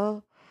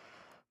 y'all.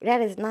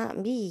 That is not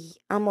me.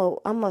 I'm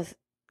a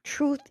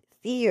truth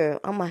seer.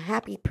 I'm a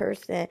happy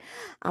person.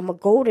 I'm a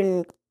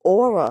golden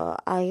aura.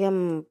 I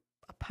am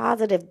a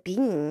positive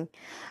being.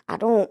 I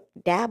don't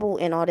dabble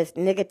in all this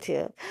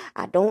negative.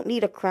 I don't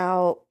need a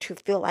crowd to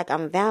feel like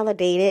I'm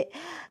validated.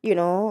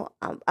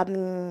 I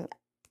mean,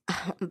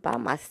 I'm by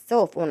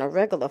myself on a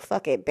regular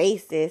fucking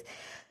basis.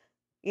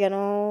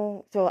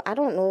 So I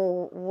don't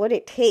know what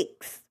it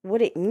takes,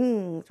 what it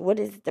means, what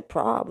is the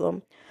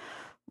problem.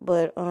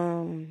 But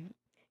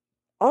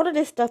all of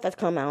this stuff has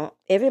come out.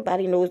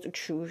 Everybody knows the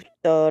truth.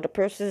 The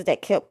persons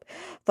that kept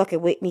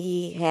fucking with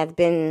me have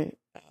been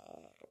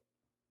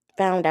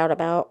found out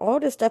about. All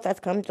this stuff has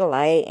come to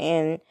light,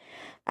 and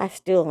I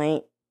still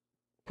ain't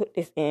put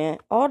this in.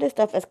 All this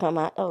stuff has come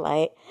out to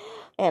light,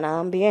 and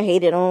I'm being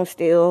hated on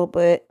still,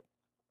 but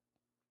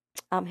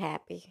I'm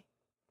happy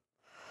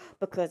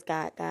because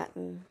God got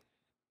me.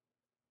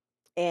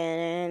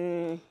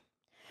 And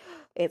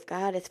if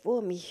God is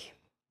for me,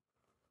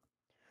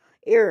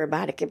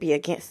 everybody could be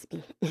against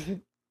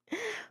me.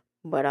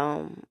 But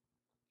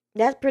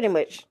that's pretty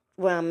much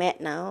where I'm at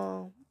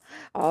now.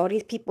 All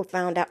these people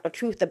found out the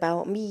truth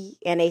about me,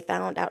 and they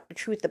found out the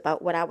truth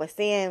about what I was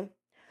saying,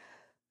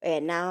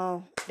 and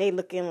now they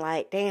looking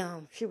like,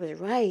 damn, she was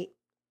right.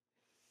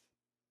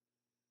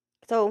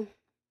 So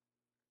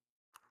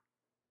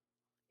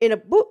in a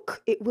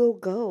book it will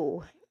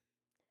go.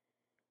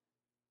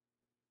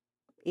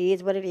 It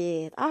is what it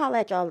is. I'll holler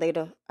at y'all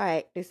later. All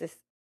right, this is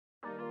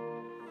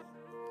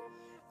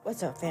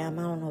what's up, fam.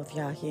 I don't know if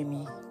y'all hear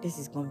me. This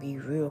is gonna be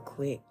real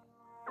quick.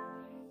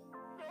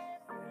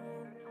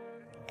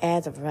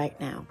 As of right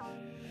now,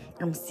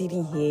 I'm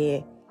sitting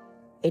here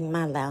in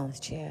my lounge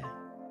chair.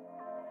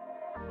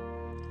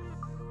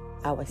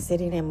 I was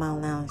sitting in my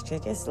lounge chair,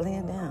 just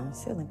laying down,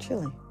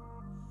 chilling.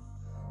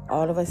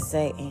 All of a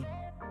sudden,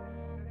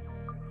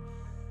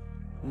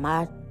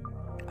 my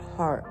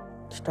heart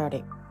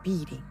started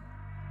beating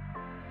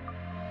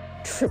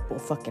triple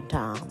fucking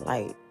time.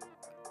 Like,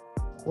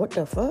 what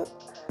the fuck?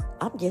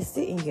 I'm just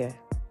sitting here.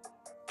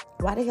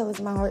 Why the hell is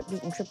my heart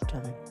beating triple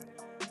time?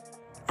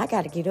 I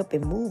gotta get up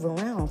and move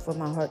around for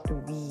my heart to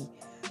be,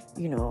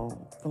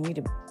 for me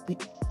to be.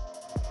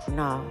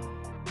 Nah.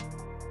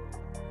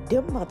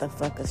 Them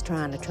motherfuckers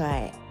trying to try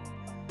it.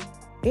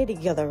 They're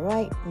together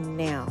right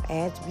now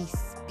as we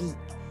speak.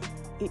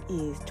 It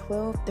is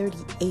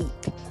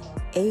 12:38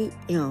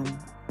 a.m.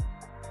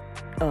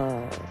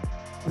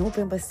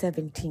 November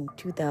 17,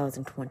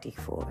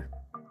 2024.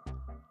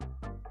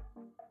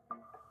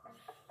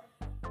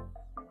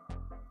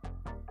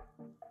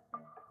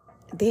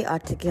 They are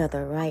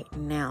together right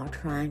now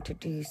trying to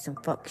do some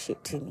fuck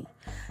shit to me.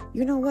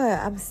 You know what?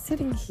 I'm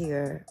sitting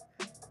here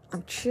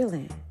I'm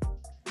chilling.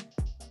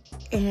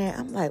 And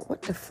I'm like,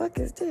 what the fuck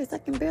is this? I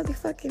can barely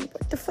fucking,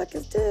 what the fuck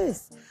is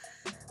this?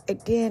 And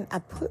then I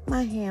put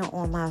my hand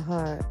on my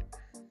heart,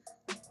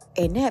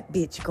 and that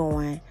bitch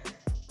going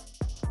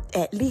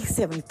at least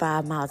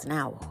 75 miles an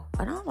hour.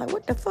 And I'm like,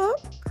 what the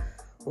fuck?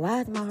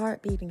 Why is my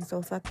heart beating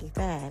so fucking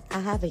fast? I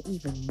haven't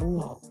even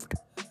moved.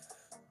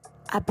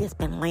 I've just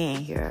been laying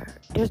here.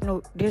 There's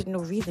no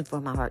reason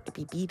for my heart to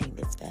be beating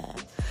this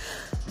fast.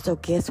 So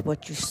guess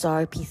what, you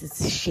sorry pieces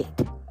of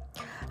shit?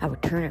 I will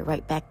turn it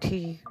right back to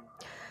you.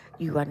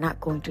 You are not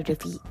going to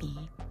defeat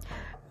me.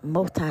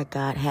 Most High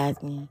God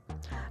has me.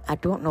 I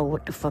don't know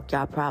what the fuck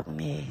y'all problem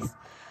is.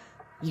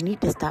 You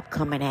need to stop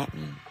coming at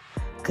me,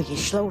 because you're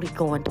slowly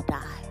going to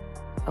die.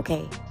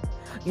 Okay?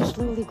 You're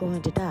slowly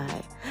going to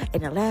die.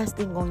 And the last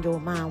thing on your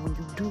mind when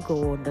you do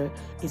go under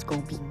is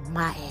going to be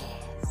my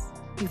ass.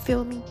 You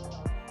feel me?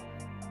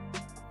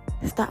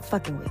 Stop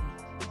fucking with me.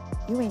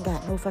 You ain't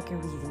got no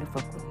fucking reason to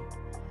fuck with me.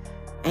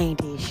 I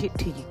ain't did shit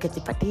to you, because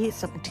if I did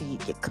something to you,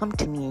 you come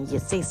to me and you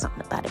say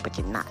something about it, but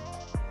you're not.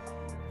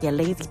 You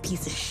lazy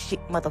piece of shit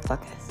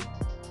motherfuckers.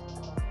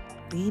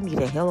 Leave me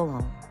the hell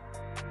alone.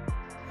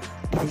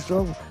 This is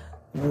your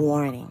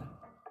warning.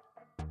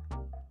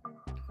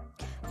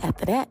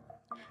 After that,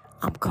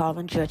 I'm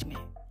calling judgment.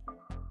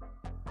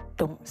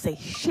 Don't say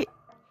shit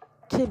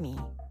to me.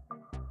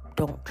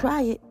 Don't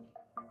try it.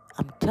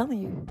 I'm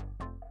telling you.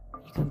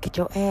 You're going to get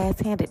your ass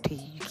handed to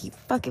you. You keep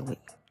fucking with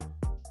me.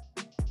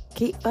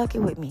 Keep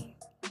fucking with me.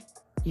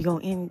 You're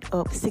going to end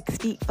up 6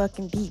 feet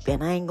fucking deep,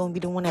 and I ain't going to be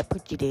the one that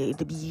put you there.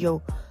 It'll be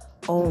your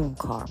own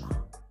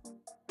karma.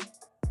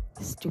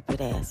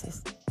 Stupid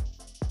asses.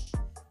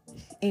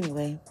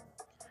 Anyway,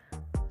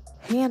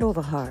 hand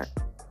over heart.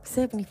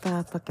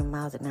 75 fucking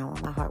miles an hour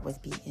my heart was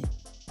beating.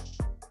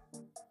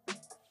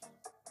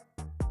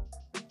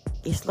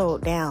 It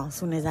slowed down as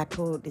soon as I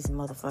told this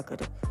motherfucker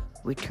to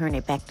return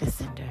it back to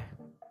sender.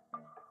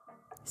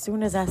 As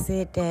soon as I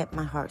said that,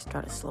 my heart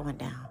started slowing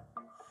down,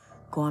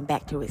 going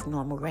back to its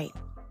normal rate.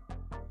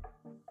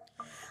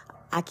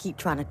 I keep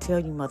trying to tell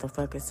you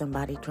motherfuckers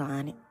somebody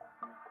trying it,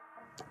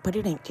 but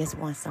it ain't just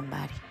one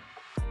somebody.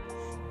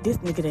 This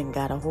nigga done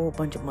got a whole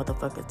bunch of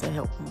motherfuckers to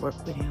help him work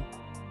with him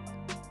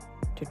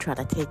to try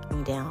to take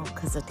me down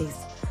because of this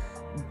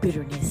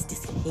bitterness,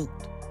 this hate.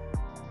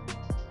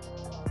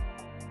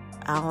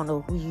 I don't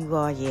know who you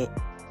are yet,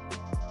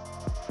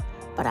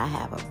 but I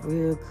have a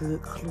real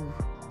good clue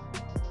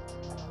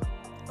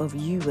of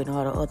you and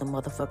all the other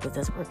motherfuckers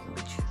that's working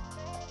with you.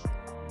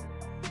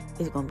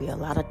 It's gonna be a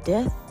lot of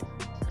death,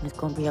 and it's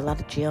gonna be a lot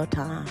of jail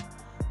time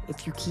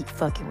if you keep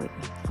fucking with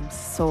me. I'm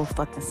so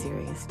fucking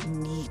serious. You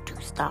need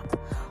to stop.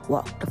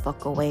 Walk the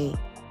fuck away.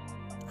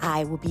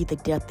 I will be the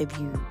death of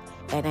you,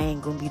 and I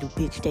ain't gonna be the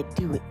bitch that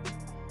do it.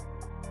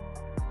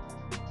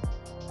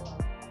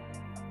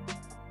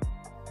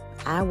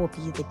 I will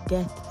be the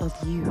death of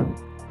you,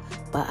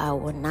 but I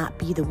will not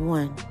be the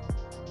one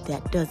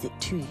that does it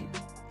to you.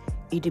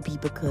 It'll be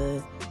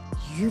because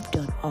you've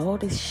done all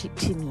this shit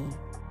to me,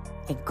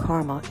 and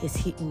karma is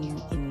hitting you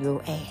in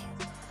your ass.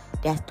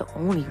 That's the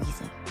only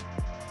reason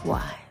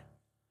why.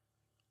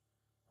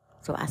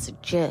 So I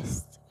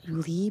suggest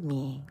you leave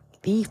me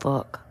the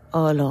fuck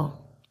alone.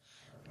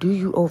 Do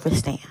you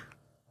understand?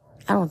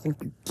 I don't think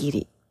you get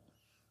it.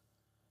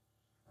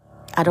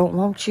 I don't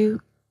want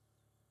you.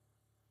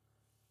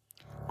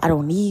 I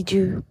don't need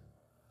you.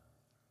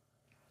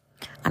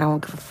 I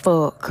don't give a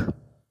fuck.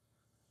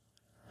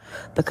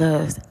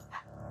 Because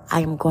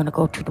I am going to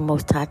go to the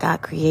Most High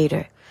God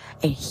Creator,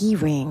 and He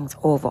reigns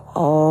over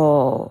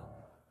all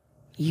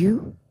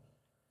you,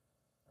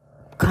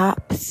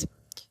 cops,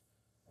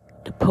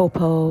 the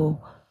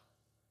popo,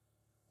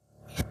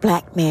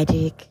 black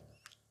magic,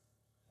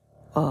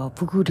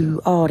 voodoo,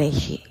 all that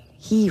shit.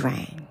 He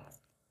reigns.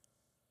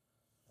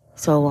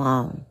 So,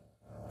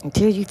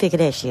 until you figure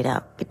that shit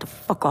out, get the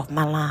fuck off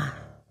my line.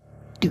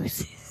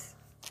 Deuces.